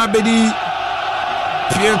Ababedi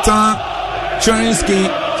Pietan Cherinsky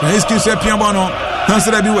se Piabono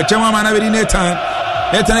Hansada be with Chama Manavedi Netan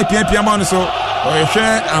Piabono so or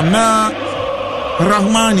share Amna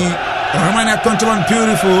Rahmani control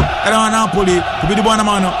beautiful around Napoli to be the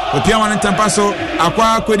Bonamano with Piaman and Tampaso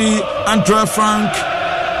Aqua Quidi Andrea Frank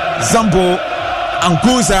Zambo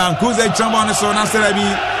Ankuza Chambon so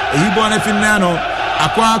Nasarabi Hibon Finano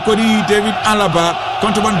Aqua Quidi David Alaba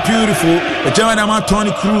control beautiful the German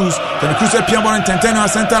Tony Cruz Piamon and Tantana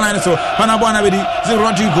Santa Line so Panabona Vedi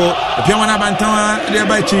Rodrigo the Piamana Bantana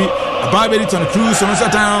Debachi Ababedi Tony Cruz on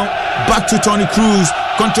Satan back to Tony Cruz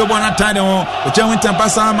control Bona Tano the German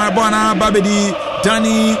Tampasa Marbona Babedi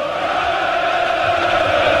Danny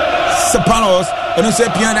Sapalos and also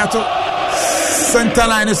Pianato Santa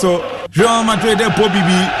Line so Real Madrid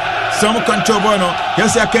Bobby some control Bono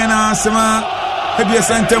yes I can Sama Heavy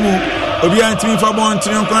Santamu Obian team for one to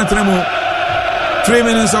Contremo 3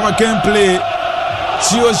 minutes of a gameplay.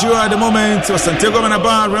 Sure at the moment. So Santiago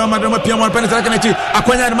Manaba, Real Madrid, Piamon, Penetracanati,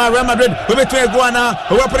 Aquana, Real Madrid, over to Iguana,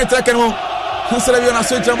 over Penetracan, consider you na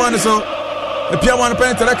so tramon so e pia one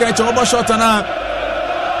penalty la kan chobo shot na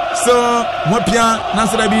so mo pia na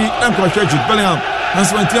so da bi dan ko hwe Jude Bellingham na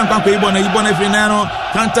so ntian kwa ibo na fi na no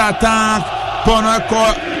counter attack Bono ko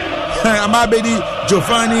Amabedi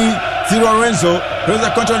Giovanni Di Lorenzo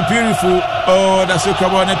control beautiful. Oh, that's so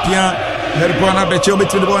crabo na pia Herbona Becho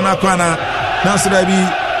between the bona kwana na so da bi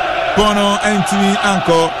Bono Anthony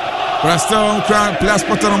Anko Raston Crown plus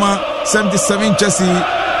Potonoma 77 Jesse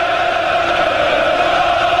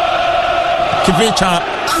Kivicha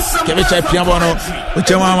Piabono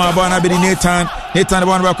Uchama Bona Bedi Nathan the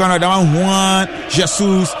one Wakana down Juan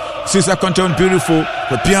Jesus Sisa control beautiful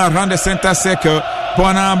with Pia around the center circle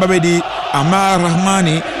Bona Babedi Amar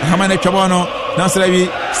Rahmani Chabono Nasravi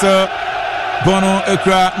Sir Bono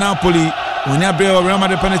Ekra Napoli Unyabreo Real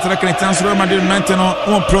Madrid penetrating chance Real Madrid Manteno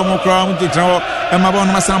on promo crowd the draw and Mabon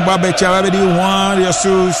Masamba Becha Babedi Juan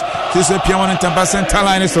Jesus Sisa Piamon and Tampa center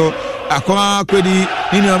line so Aqua Quidi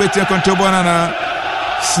Nino Betia control Bonana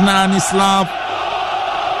Snanislav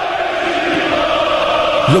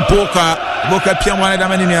Lupoka Boka Piamone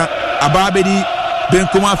Damania Ababedi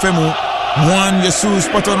Benkuma Femu Juan Jesus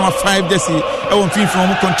spot on 5 Jesse I won't feel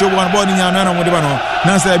from control one body now Modibano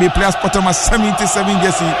Nancy be players spot on 77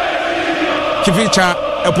 Jesse Kivicha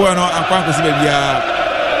Epono and Quanco Sibia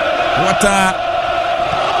Wata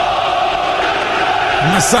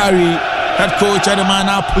Masari head coach at the man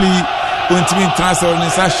Napoli going to be transfer in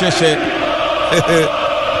Sasha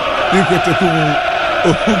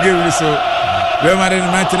who gave it so Real Madrid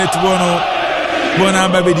 1981 Bona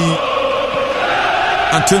Babedi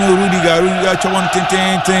Antonio Rudiger Chawon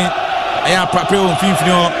Tintin Aya Papel on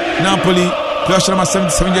Finfino Napoli plus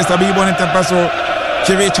 77 just a big one in Tampaso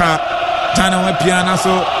Chevecha Tana Piana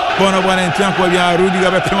so Bona and Tianco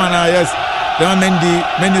Rudiger Pimana yes the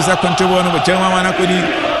Mendy's a control with German Manacodi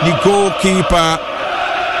the goalkeeper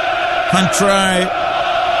and try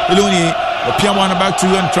Iluni Piamana back to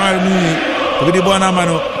and try Muni with the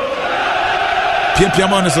Bonamano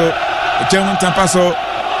Piamano so German Tampaso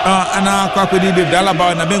Ana Kwakudi de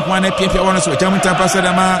Dalaba na Benkwane Piamano so German Tampaso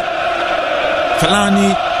Dama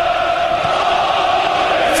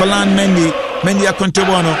Falan Mendy a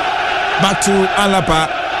contribuano back to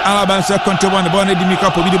Alaba so contribuano Bonne di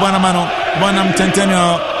Mikapo with the Bonamano Bonam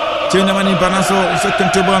Tentenio Chenamani Banaso so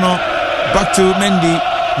contribuano back to Mendy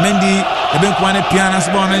Benkwane Pianas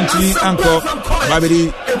Bon entry Anko Babidi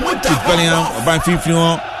Bellingham by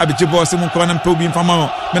Finfino Abijibo Simon Conan Pobin Famo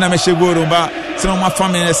Mena Meshegoro ba some of my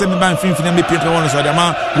family send me by Finfino me people one so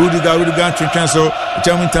Dama Rudiger Trincanso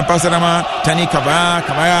German Tampasadama Tani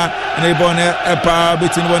Kavaya and they born a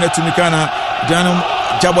between one to Mikana Janum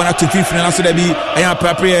Jabona to Finfino so there be a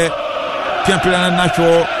papre Piampilana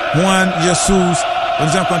Natural Juan Jesus on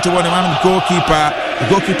control one man goalkeeper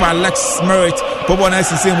Alex Merritt Pobona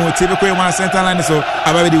Simo Tibeko one center line so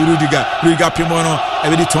Abadi Rudiger Pimono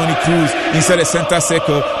Abedi Tony Cruz inside the center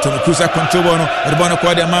circle Tony Cruz control one the Bono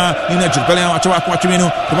Quadema Jude Bellingham Chimino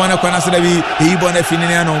the Bono Quanasabi he born a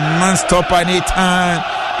Fininiano man stopper anytime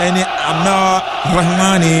any Amar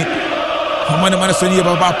Rahmani Hamana Manasoni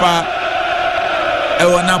Papa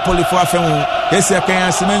Ewa Napoli for Femu yes I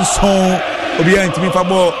can cement song Obia intimi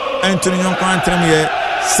Fabo Anthony Yonko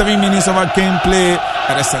 7 minutes of a gameplay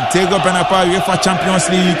at the Santiago Bernabeu UEFA Champions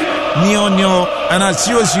League 0-0 and at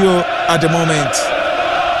 0-0 at the moment.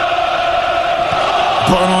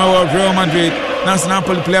 Bono of Real Madrid Nancy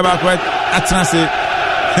Napoli play back right at Nancy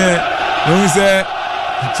who is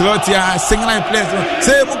Tlotia singing like players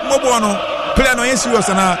say Mobono play no yes serious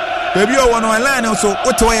na baby o one line also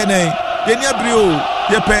what way na yenya brio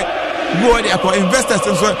yepe go there for investors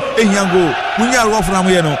so ehiango munya rough ram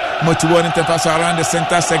here no much one in pass around the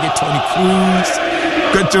center circuit Tony Cruz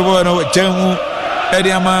control Jemu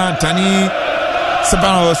Ediama Tani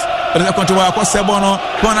Sabanos but the control akọ Sebono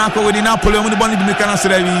Bona akọ with Napoli on the ball in the Mikana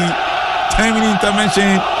Seravi timing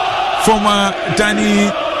intervention from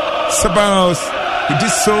Danny Sabanos he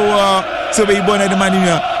did so be born at the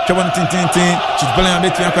mania Chabon Tintin Jude Bellingham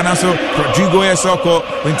between Akanaso Rodrigo Esoko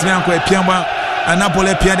Wintianko Piamba and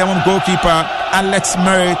Napoli Piadam goalkeeper Alex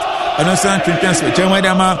Merritt and also Trincanso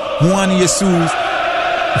Jemadama Juan Jesus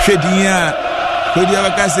Shedia Kodia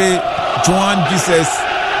Wakase Juan Jesus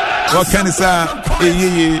what can I say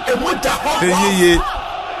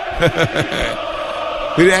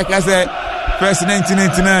Wakase first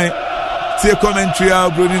 1999 say commentary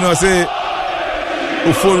out Bruno say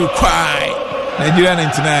Ufori Kwai Nigeria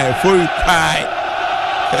 99 Ufori Kwai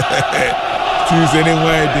choose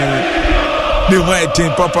anywhere the white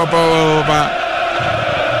team papa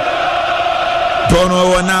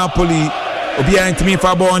Bono Napoli Obia intimi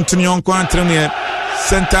Fabo Antonio Quantremie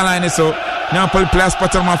center line so Napoli plus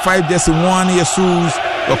bottom of 5 just 1 Jesus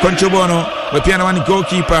or Controbono with piano one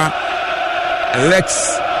goalkeeper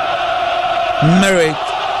Alex Merrick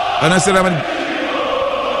and I said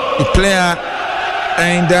the player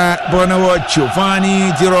and Bono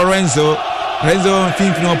Giovanni Di Lorenzo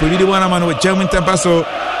think no video one man with German Tampaso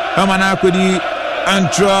Amana Kudi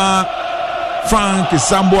Antra Frank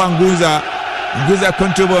Sambo Anguza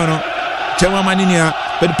Controbono Chama Maninia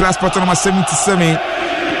but plus bottom of 77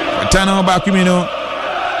 Tano Bakimino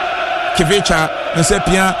Kivicha and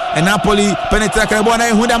Sepia and Napoli penetrate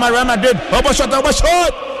Carbona who da Real Madrid overshot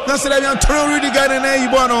Nasirabian Toro Rudiger and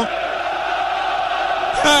Ibono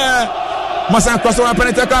Masan Crossover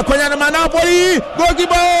penetrate Konya Napoli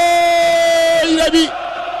goalkeeper Ilabi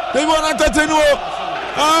they want to tell you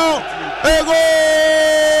oh ego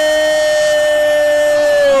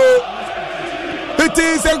it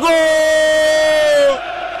is a goal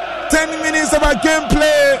 10 minutes of a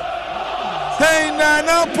gameplay. Hey,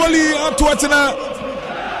 Napoli on Tottenham.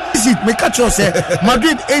 Me catch you say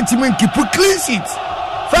Madrid 80 men keep clean sheet.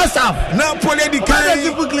 First half, Napoli the kind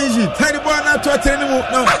keep clean sheet. Hey, the ball not Tottenham.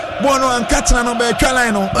 No, Bono and Catena no be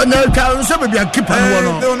Carolina. No, can some be a keeper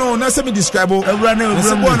no, not some describe. Bono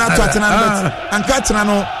not Tottenham and Catena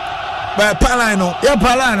no by Palino. Yeah,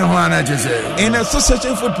 Palino one I just say. In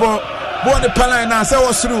association football, Bono Palina say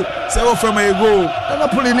was through. Say what from a goal.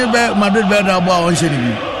 Napoli ni be Madrid be na ball on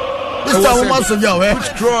sheni. This time we must go eh.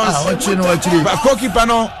 Cross. But goalkeeper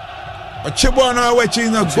no. Ochibo no we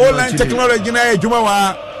change the goal line technology na ejuma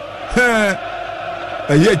wa. Eh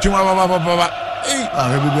ejuma baba. We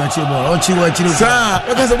be Ochibo. Ochibo. Sir,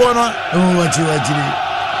 what is the ball no? Ochibo.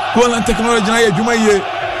 Goal line technology na ejuma ye.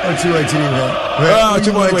 Ochibo.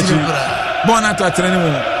 Bona to atreni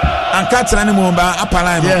and catch an animal by a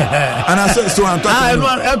paline. And I said, so I'm talking.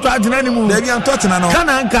 I'm talking anymore. Maybe I'm talking. Can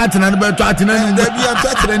I catch an animal? Maybe I'm talking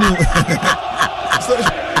anymore. So,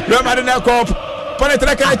 remember the cup. Put it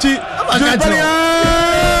like a cheat. What a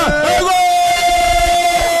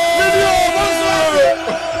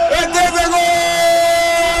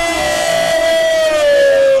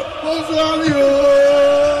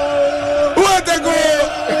goal!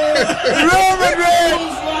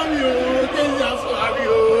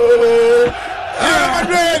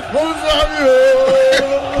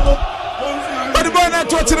 But the ball not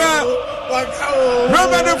Tottenham.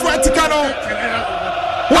 Remember the Vaticano.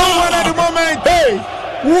 1-1 at the moment. Hey,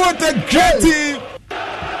 what a great team.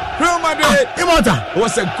 Real Madrid. It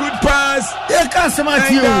was a good pass.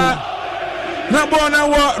 Number one,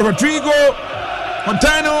 Rodrigo.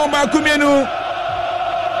 Montano, Bakumianu.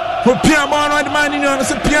 Pierre Mono and Manino. I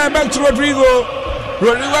said Pierre back to Rodrigo.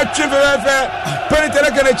 Rodrigo Chiverefe.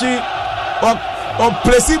 Peneterakenechi. Or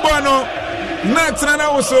Placebono. Natsana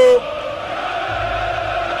also.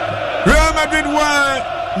 Real Madrid 1,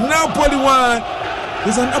 Napoli 1.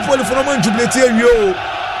 There's an Napoli for a jubilate yo.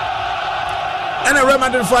 And a Real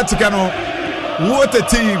Madrid Vaticano. What a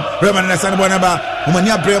team. Real Madrid Sanabonaba.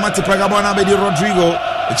 Umania Brema to Pragabona Bedi Rodrigo.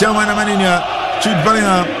 The German Maninia. Chid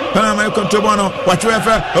Bellingham. Panama Controbono.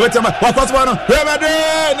 Whatever. Wakosbono. Real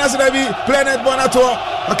Madrid. Nasanabi. Planet Bonato.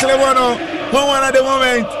 A Clevono. 1-1 at the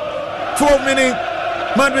moment. 4 minutes.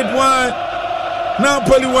 Madrid 1.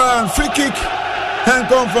 Napoli 1. Free kick. And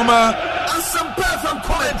come from some perfect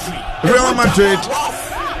commentary. Real Madrid.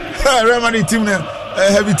 Real Madrid team, a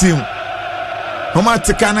heavy team. Homa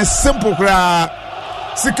tekana simple kra.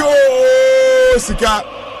 Sika.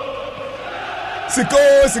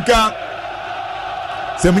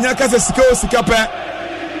 Semnyaka se sika pe.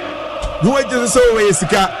 No way just so way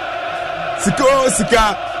sika.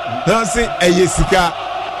 Don't say sika.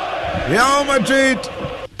 Real Madrid.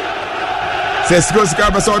 Says go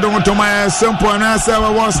sika so don't want to my simple and answer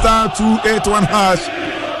one star 281 hash.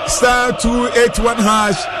 Star 281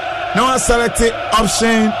 hash. Now I select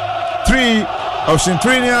option 3. Option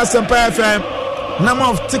 3 near Semper FM. Number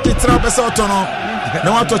of tickets now best out no.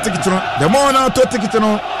 Now I to ticket no. The more now to ticket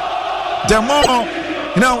no. The more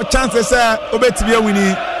chances are obey to be a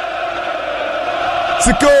winning.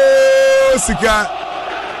 Sika.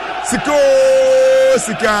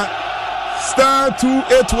 Star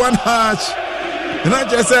 281 hash. And I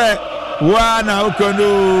just say, wow, now can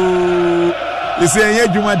do. You say,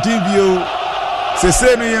 yeah, you want TV.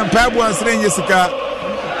 Say, no, you're Pablo saying Jessica.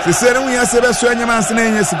 Say, no, you're Sebastian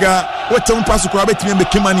saying Jessica. What time pass to correct me and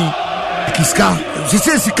make money? Kiska. She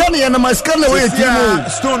says, Sikani and my scan away.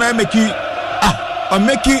 Stone, I make it. I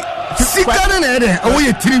make it. Sikana,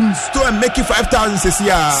 away trim. Stone, and make it 5,000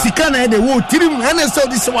 CCR. Sikana, the wood trim, and I saw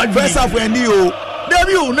this one. First half, when you.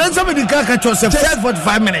 Debut, then somebody can catch us first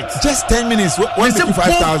 45 minutes. Just 10 minutes. When some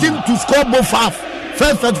 5,000 to score both half.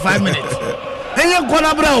 First 45 minutes. Enya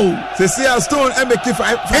kona brao. Se see a stone and make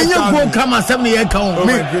 5,000. Enya go come some ye count.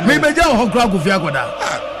 Me be ja ho kra Kofi Akoda.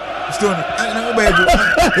 Stone. No be do.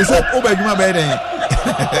 They say Obeduma be den.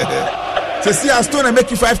 Se see a stone and make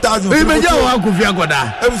 5,000. Me be ja ho Kofi Akoda.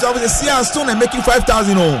 E say see a stone and make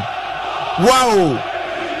 5,000 oh. Wow.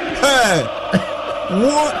 Hey.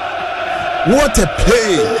 What a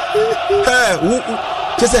play. Hey,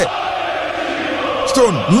 just say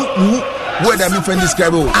Stone, where that me friend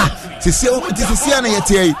describe it. Se see na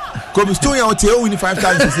yete. Come Stone ya hotel win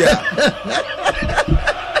 5,000 se.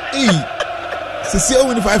 Se see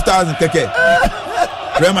win 5,000 keke.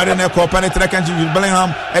 Real Madrid na ko penetrate country with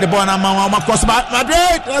Bellingham at the ball na ma cross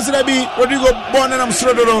Madrid. That's the be Rodrigo born and I'm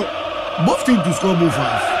Srodoro. Both teams to score both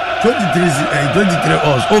fans. 23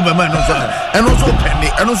 hours. Over man also. And also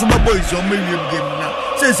penny. And also my boys on million game now.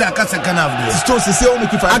 Since I got second half there. Stone se see only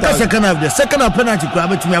 5,000. I got second half there. Second half penalty. I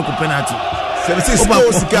bet me I could penalty. Se Sika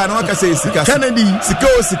Sika no ka say Sika. Kennedy.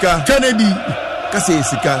 Sika. Kennedy. Ka say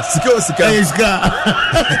Sika. Sika. Sika.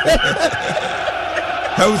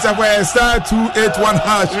 How is that where star 281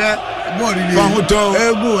 hash? Go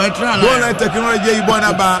technology you born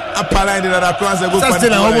about a paline that across a good line.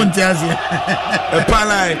 A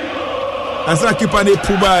paline. And so keep on it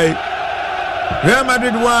by Real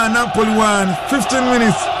Madrid 1, Napoli 1, 15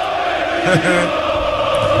 minutes.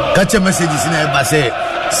 Catch a messages in a say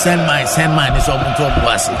send mine is on top of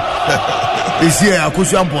us. Is here a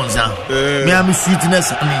cushion ponza. Me am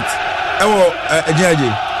sweetness on it. Oh, a judge.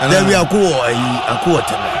 And then we are cool a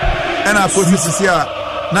quarter. And I put this here.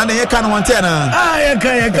 Now they can't want to. I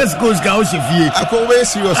can't go scout if you. I go away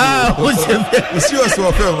serious. Serious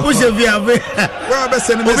for film. Who's a via? Well, best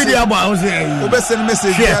send a message. Best send a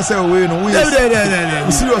message. I say, we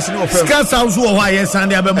serious no film. Scout sounds so high, yes, and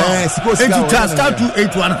the other man. Start to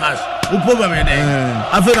 81 hash.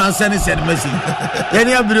 I feel I'm sending a message.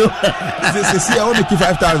 Any of you? See, I want to keep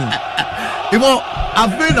 5,000. You know,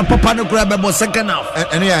 I've been a papa no grab about second half.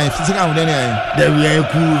 And yeah, if second half, then there we are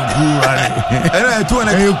cool running. And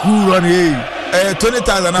 200 cool running.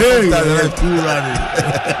 20,000, 40,000 cool running.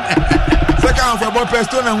 Second half, about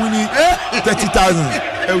Preston and winning 30,000.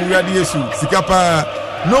 We are the issue. Sikapa.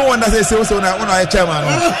 No one that says so now. When I chairman.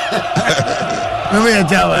 No, we are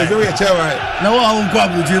chairman. No, I won't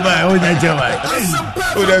come with you by own chairman.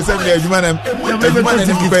 Oh, there's something man.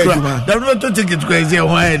 Don't want to take it crazy.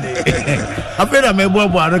 Why? I feel I'm a boy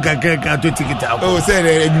to take it out. Oh,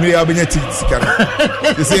 say you have been a ticket.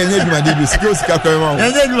 You say, my DB skills.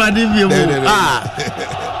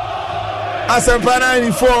 Asampa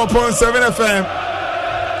 94.7 FM.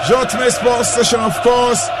 Jotme Sports Station, of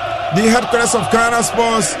course. The headquarters of Ghana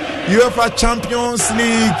Sports. UEFA Champions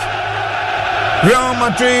League. Real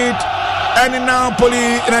Madrid and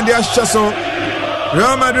Napoli in the Ashaso.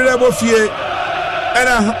 Real Madrid abo fie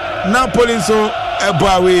and Napoli so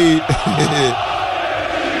ebawe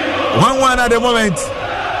 1-1 at the moment.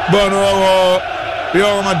 Bono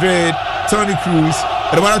Real Madrid Toni Kroos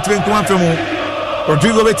at the 121 from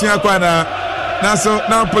Rodrigo Betia Kwana Naso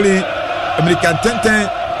Napoli American 10-10.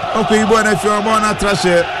 Okay, boy, if you're born at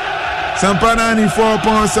Trasher Sampana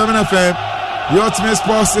 94.7 FM. Your ultimate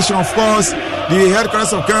sports station, of course, the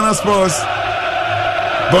headquarters of Ghana Sports.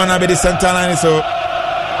 Bonabe the center line so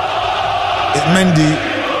Mendy,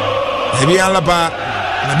 Heavy Alaba,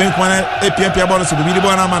 and the bank one APP bonus to be the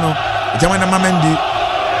Bonamano, Jamana Mendy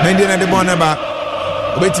and the Bonaba.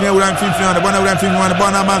 Wait me, we're on 15 on the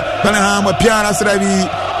Bonama, Bellingham, Piana Sravi,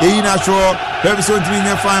 Ina Shaw, very soon 3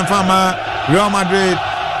 fine farmer, Real Madrid.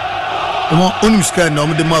 Unimscan, no,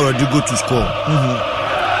 the Mara to go to score.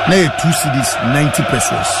 Now 2 CDs, 90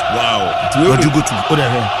 pesos. Wow. What you go to other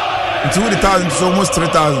here? It's 2,000 to almost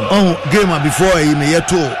 3,000. Oh, gamer before I may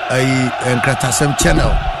to a Kratasem channel.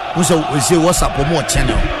 Also, we say WhatsApp or more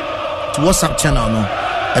channel. To WhatsApp channel, no.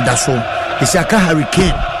 And that's all. It's a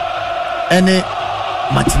hurricane. And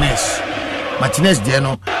Martinez,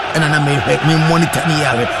 Deno, and I may monitor me.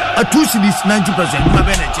 A 2 CDs, 90%. My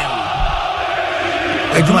benefit.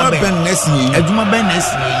 Eduma Ben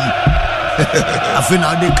Nessie. I feel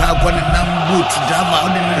now they can't go and boot drama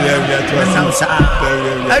on the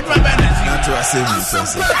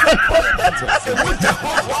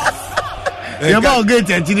you're about to get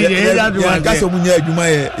it.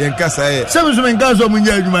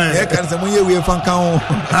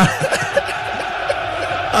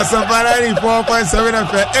 Asamparani 4.7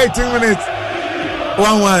 after 18 minutes.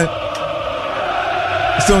 1-1.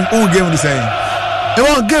 So, who game the same? They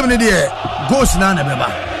won't give me the ghost nana, beba.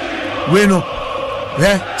 We know,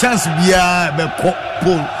 chance bia be po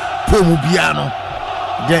mubiano.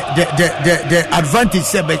 The advantage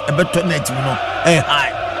say be better net, you know,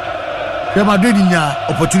 high. Real Madrid nya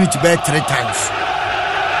opportunity by 3 times.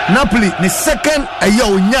 Napoli the second a year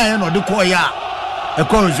onya no de call ya e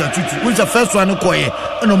call Tutu. Which the first one call ye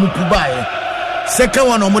no mu pubaye. Second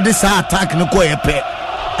one no de sa attack no call ye pe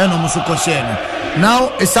e no mu so ko share no. Now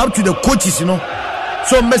it's up to the coaches, you know.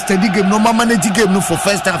 So Mr. D game no manage game no for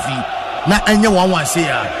first half. Na enye 1-1 say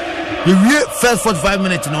ya. The first 45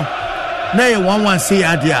 minutes no. Na ye 1-1 say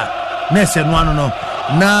ya dia. Na se no no.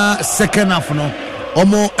 Na second half no.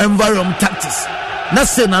 Omo environment tactics. Na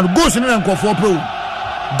say na goals no nko for pro.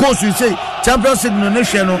 Goals you say Champions League no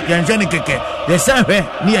nation no yanjani keke. Ye say hwe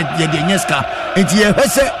ni ye de nyeska. Enti ye hwe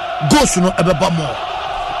say goals no ebeba mo.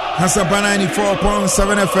 Hasaba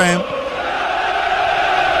 94.7 FM.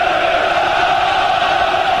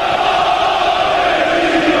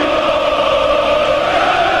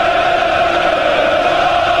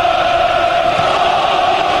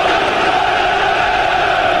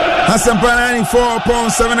 Asampa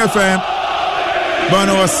 94.7 FM.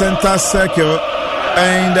 Bono center circle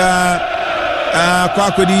and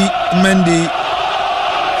Kwakudi Mendy,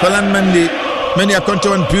 Falan Mendy a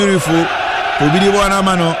content beautiful. Ubidi wana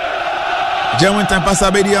mano. German Tampasa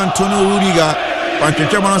Bedi Antonio Rudiger.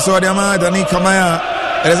 Wanchemano so Dama Dani Kamaya.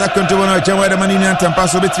 Eleza content German the Manini and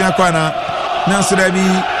Tampaso Betia Kwana.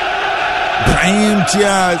 Nasudabi Brahim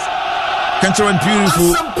Chiaz. Content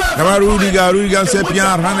beautiful. Rudiger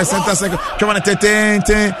Sepia, run the center second. Come on,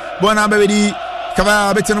 Tete, Bona Baby,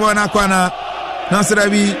 Kava, Betten Wana Kwana,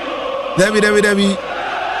 Nasarabi, David,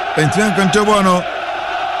 Pentin Contobono,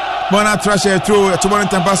 Bona Trasher through to one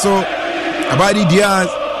Tampaso, Abadi Diaz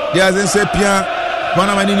and Sepia,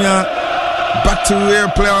 Bona Manina, back to real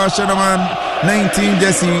player, Shadowman, 19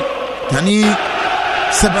 Jesse, Tani,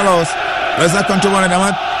 Sepalos, Reza Contobona,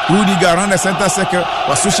 Rudiger, run the center second,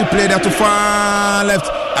 was Sushi played out to far left.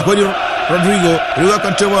 Akodi Rodrigo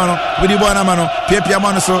Controbono, Bidi Bonamano, Pia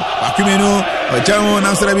Monoso, Akimeno, Jamo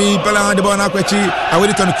Nasrabi, Pala de Bonakwechi,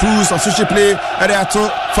 Awediton Cruz, or Sushi play, Adeato,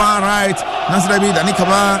 far right, Nasrabi,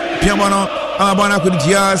 Danikaba, Piamono, Abana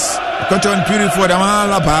Diaz, control beautiful,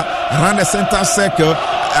 Damalaba, run the center circle,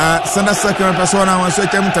 persona, one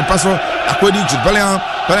second, Tampaso, Akodi,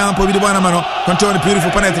 Palayan, Pobidi Bonamano, control the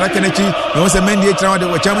beautiful Panet Rakenechi, there was a Mendy,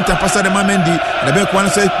 the German Tampasa de Mamendi, the back one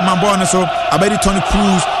said Mambona, so Abedi Tony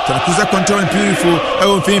Cruz, control beautiful, I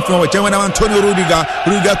will think from German Antonio Rudiger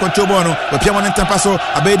control Bono, Piamon and Tampaso,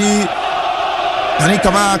 Abedi,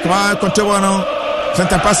 Danikava, Controbono,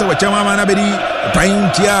 Santa Pasa, German Abedi, Brian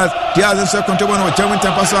Diaz and so Controbono, German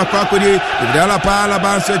Tampaso, Kwakudi, Vidala Pala,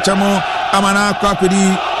 Banso, Chamo, Amana,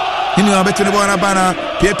 Kwakudi, Hinu Betu Bonabana,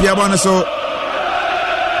 Pia Bonaso.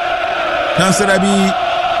 Nasarabi,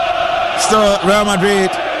 still Real Madrid,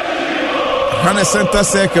 run a center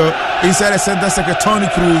circle, inside the center circle, Tony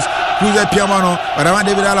Cruz at Piamano, but I want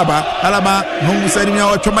David Alaba, home setting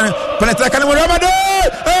out Chomani, Penetracan Real Madrid,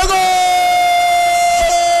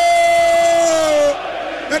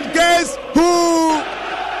 and guess who?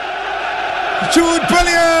 Jude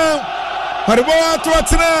Bellingham, but the ball to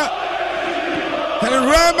Atlanta, and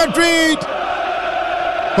Real Madrid,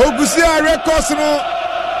 Ogusia records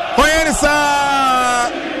Hoyenisa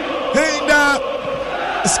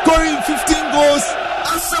scoring 15 goals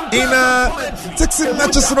in 16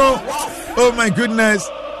 matches now. Oh my goodness,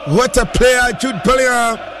 what a player, Jude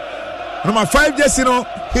Bellingham. Number 5 just he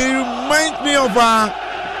reminds me of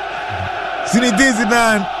Zinedine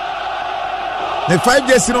Zidane. The 5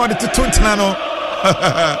 just the 20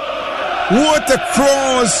 what a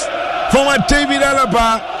cross from a David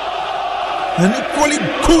Alaba, an equally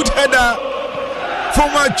good header from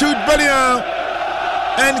Jude Bellingham,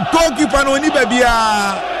 and goalkeeper no Nibabia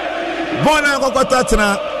Bona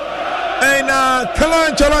Kokotatna and Carlo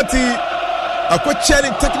Ancelotti, a coach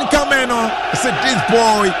technical man. I said,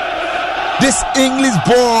 this English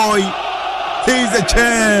boy, he's a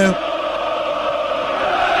champ.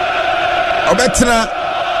 Obetna,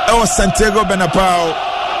 Santiago Bernabeu,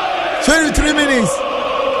 23 minutes,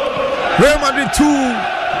 Real Madrid 2,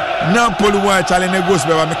 Napoli 1, challenge goes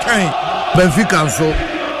by McCain. Benfica so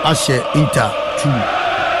ashe Inter 2-0.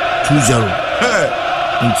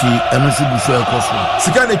 Nti eno so buso ekoso.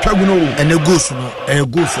 Sika de twagu no. Ene goals no,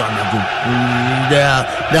 goals anago.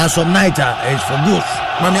 There are some nights is for goals.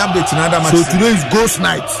 Mami update na other match. So today is goals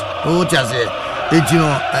night. Oh just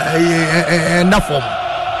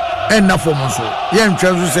enough form so. Yeah, I'm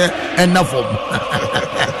trying to say enough form.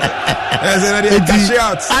 Cash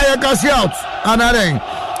out. I cash out. Another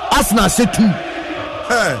Arsenal say 2.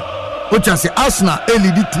 Which I say Arsenal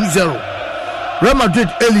LED 2-0, Real Madrid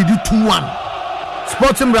LED 2-1.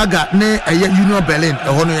 Sporting Braga ne Union Berlin e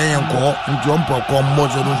hono yen ko nti on po ko mo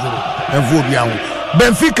 0-0 envo bia ho.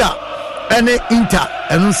 Benfica ɛne Inter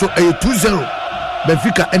ɛno nso ɛyɛ 2-0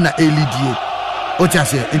 Benfica ɛna elidie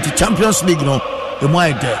otiase into Champions League no emu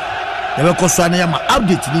ayɛ yɛbɛkɔ so ana yɛma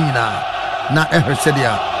update ni nyinaa na ɛhwɛ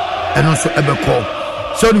sɛdeɛ ɛno nso ɛbɛkɔ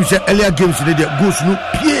so nim sɛ earlier games ne deɛ goals no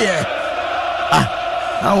pie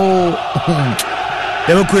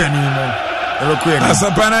yɛbɛkɔ yɛ ni mo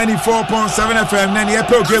Asampa 94.7 FM na yɛ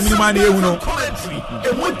program ni ma na ehu no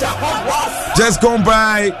just gone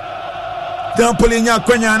by Napoli nya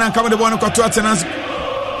kwanya na come the one to attendance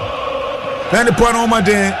and the point on my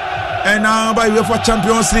day and now by UEFA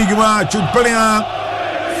Champions League match Jude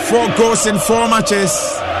 4 goals in 4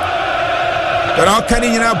 matches but how can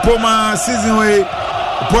you not Poma season way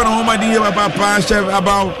point on my day about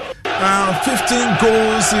 15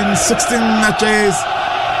 goals in 16 matches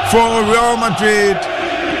for Real Madrid.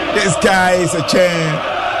 This guy is a champ.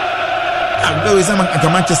 I'm going to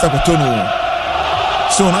Manchester Cotonou.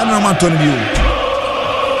 So I don't know Antonio.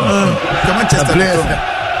 Manchester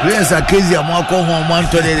players are crazy. I'm going to go home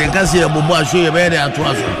Antonio. They can see a bomba show you better at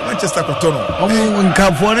once. Manchester Cotonou. In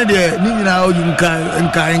California, you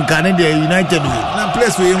can Canada United. Now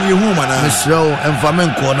place where you woman. So and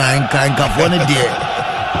Flamenco in California,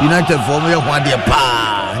 United for me one day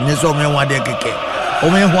pa. Neso me one day keke. O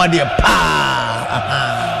me one day pa.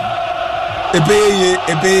 Ebe.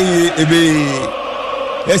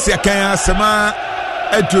 Yes, I can sama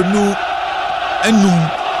etunu enum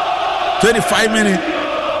 25 minutes.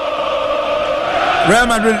 Real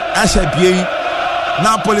Madrid ashabie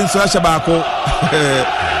Napoli so ashabako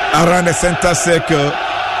around the center circle.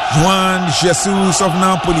 Juan Jesus of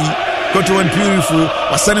Napoli control and beautiful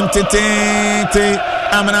was sending tete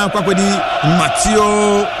amana kwakwedi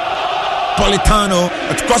Matteo Politano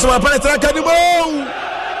at Cosmo Paletra Canimo.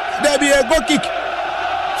 There be a goal kick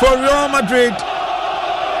for Real Madrid.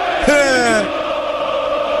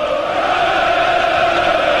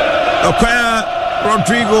 Okwaya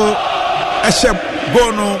Rodrigo Eshep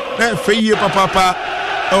Bono Feye Papa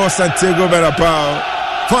Santiago Berapao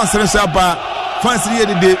France Saba France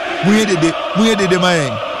Yede Muyede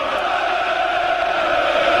Mayen.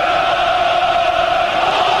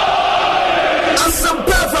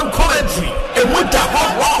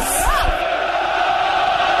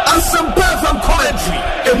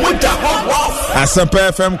 Asampa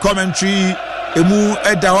FM commentary emu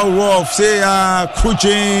edawo rough say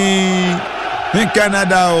coaching in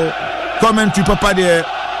Canada commentary papa there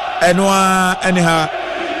enoa anyhow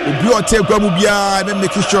obi o take gwamu bia me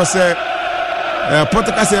make sure say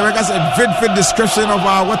podcast a vivid description of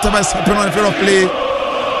whatever is happening on the field of play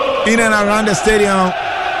in and around the stadium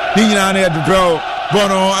Nina na the draw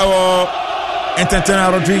Bono our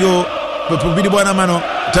entertainer Rodrigo but be the bona mano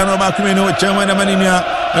Tano Bakumeno Chama na Manimia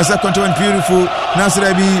Nasa control beautiful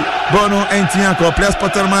Nasrabi Bono Entianko plus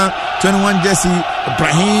Potterman 21 Jesse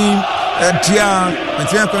Ibrahim Tia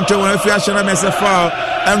Tia control if you are Shana Mesafa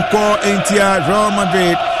Encore Entia Real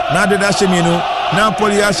Madrid Nado Dashemino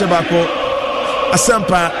Napoli Ashabako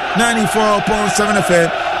Asampa 94.7 FM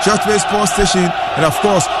Short Wave Sports Station and of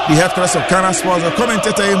course the headquarters of Ghana Sports the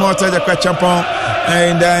commentator Immortal Jacques Champon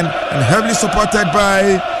and heavily supported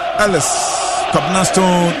by Alice Copna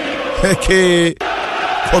Stone, Heke,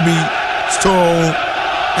 Kobe Stone,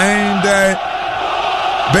 and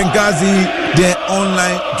Benghazi, the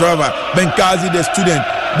online driver, Benghazi, the student,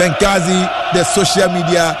 Benghazi, the social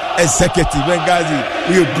media executive, Benghazi,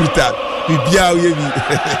 we are brutal, we are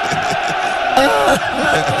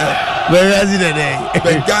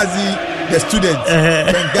Benghazi, the student,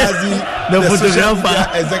 Benghazi, the photographer,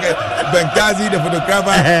 Benghazi, the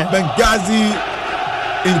photographer, Benghazi.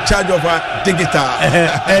 In charge of our digital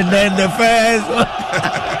and then the first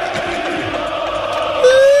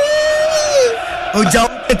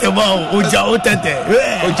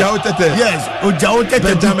yes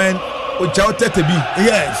Benjamin Ujautete B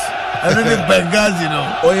yes and then the Benghazi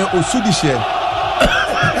Oye Osudishe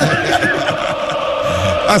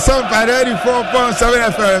Asampa 94.7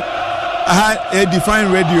 FM I had a defined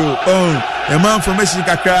radio a man from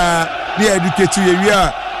Meshikakra near educate you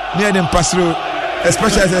near them Pasro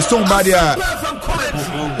especially as a stone body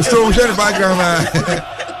stone share the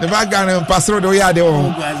background and pass through the way they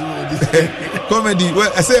own comedy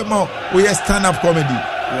well I say more we are stand-up comedy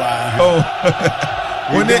wow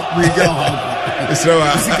when we go it's so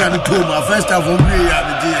my first time for me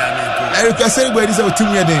I can say where this is 2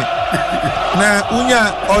 years now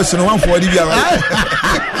unya also no 140 bia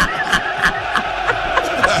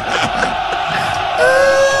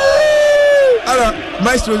ala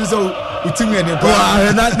maestro is so Utimi and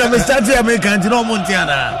na me start here American no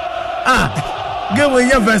Montana game when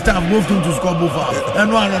your first time moved him to score both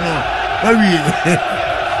no very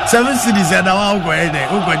 7 cities and now go there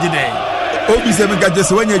Obi se me ga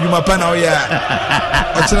just when you pa na o ya.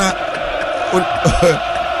 Ochina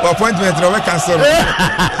appointment no we cancel.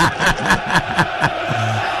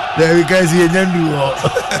 There we guys yendu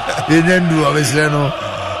obviously no.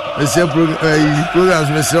 We say programs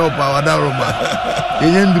we say power da Roma.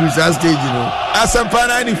 Yendu is a stage you know. Asampa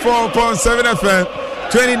 94.7 FM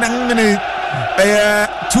 29 minutes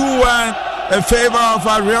 2-1 in favor of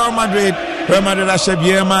Real Madrid. Real Madrid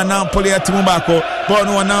Ashabiema Napoli at Timbako.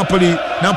 Bono Napoli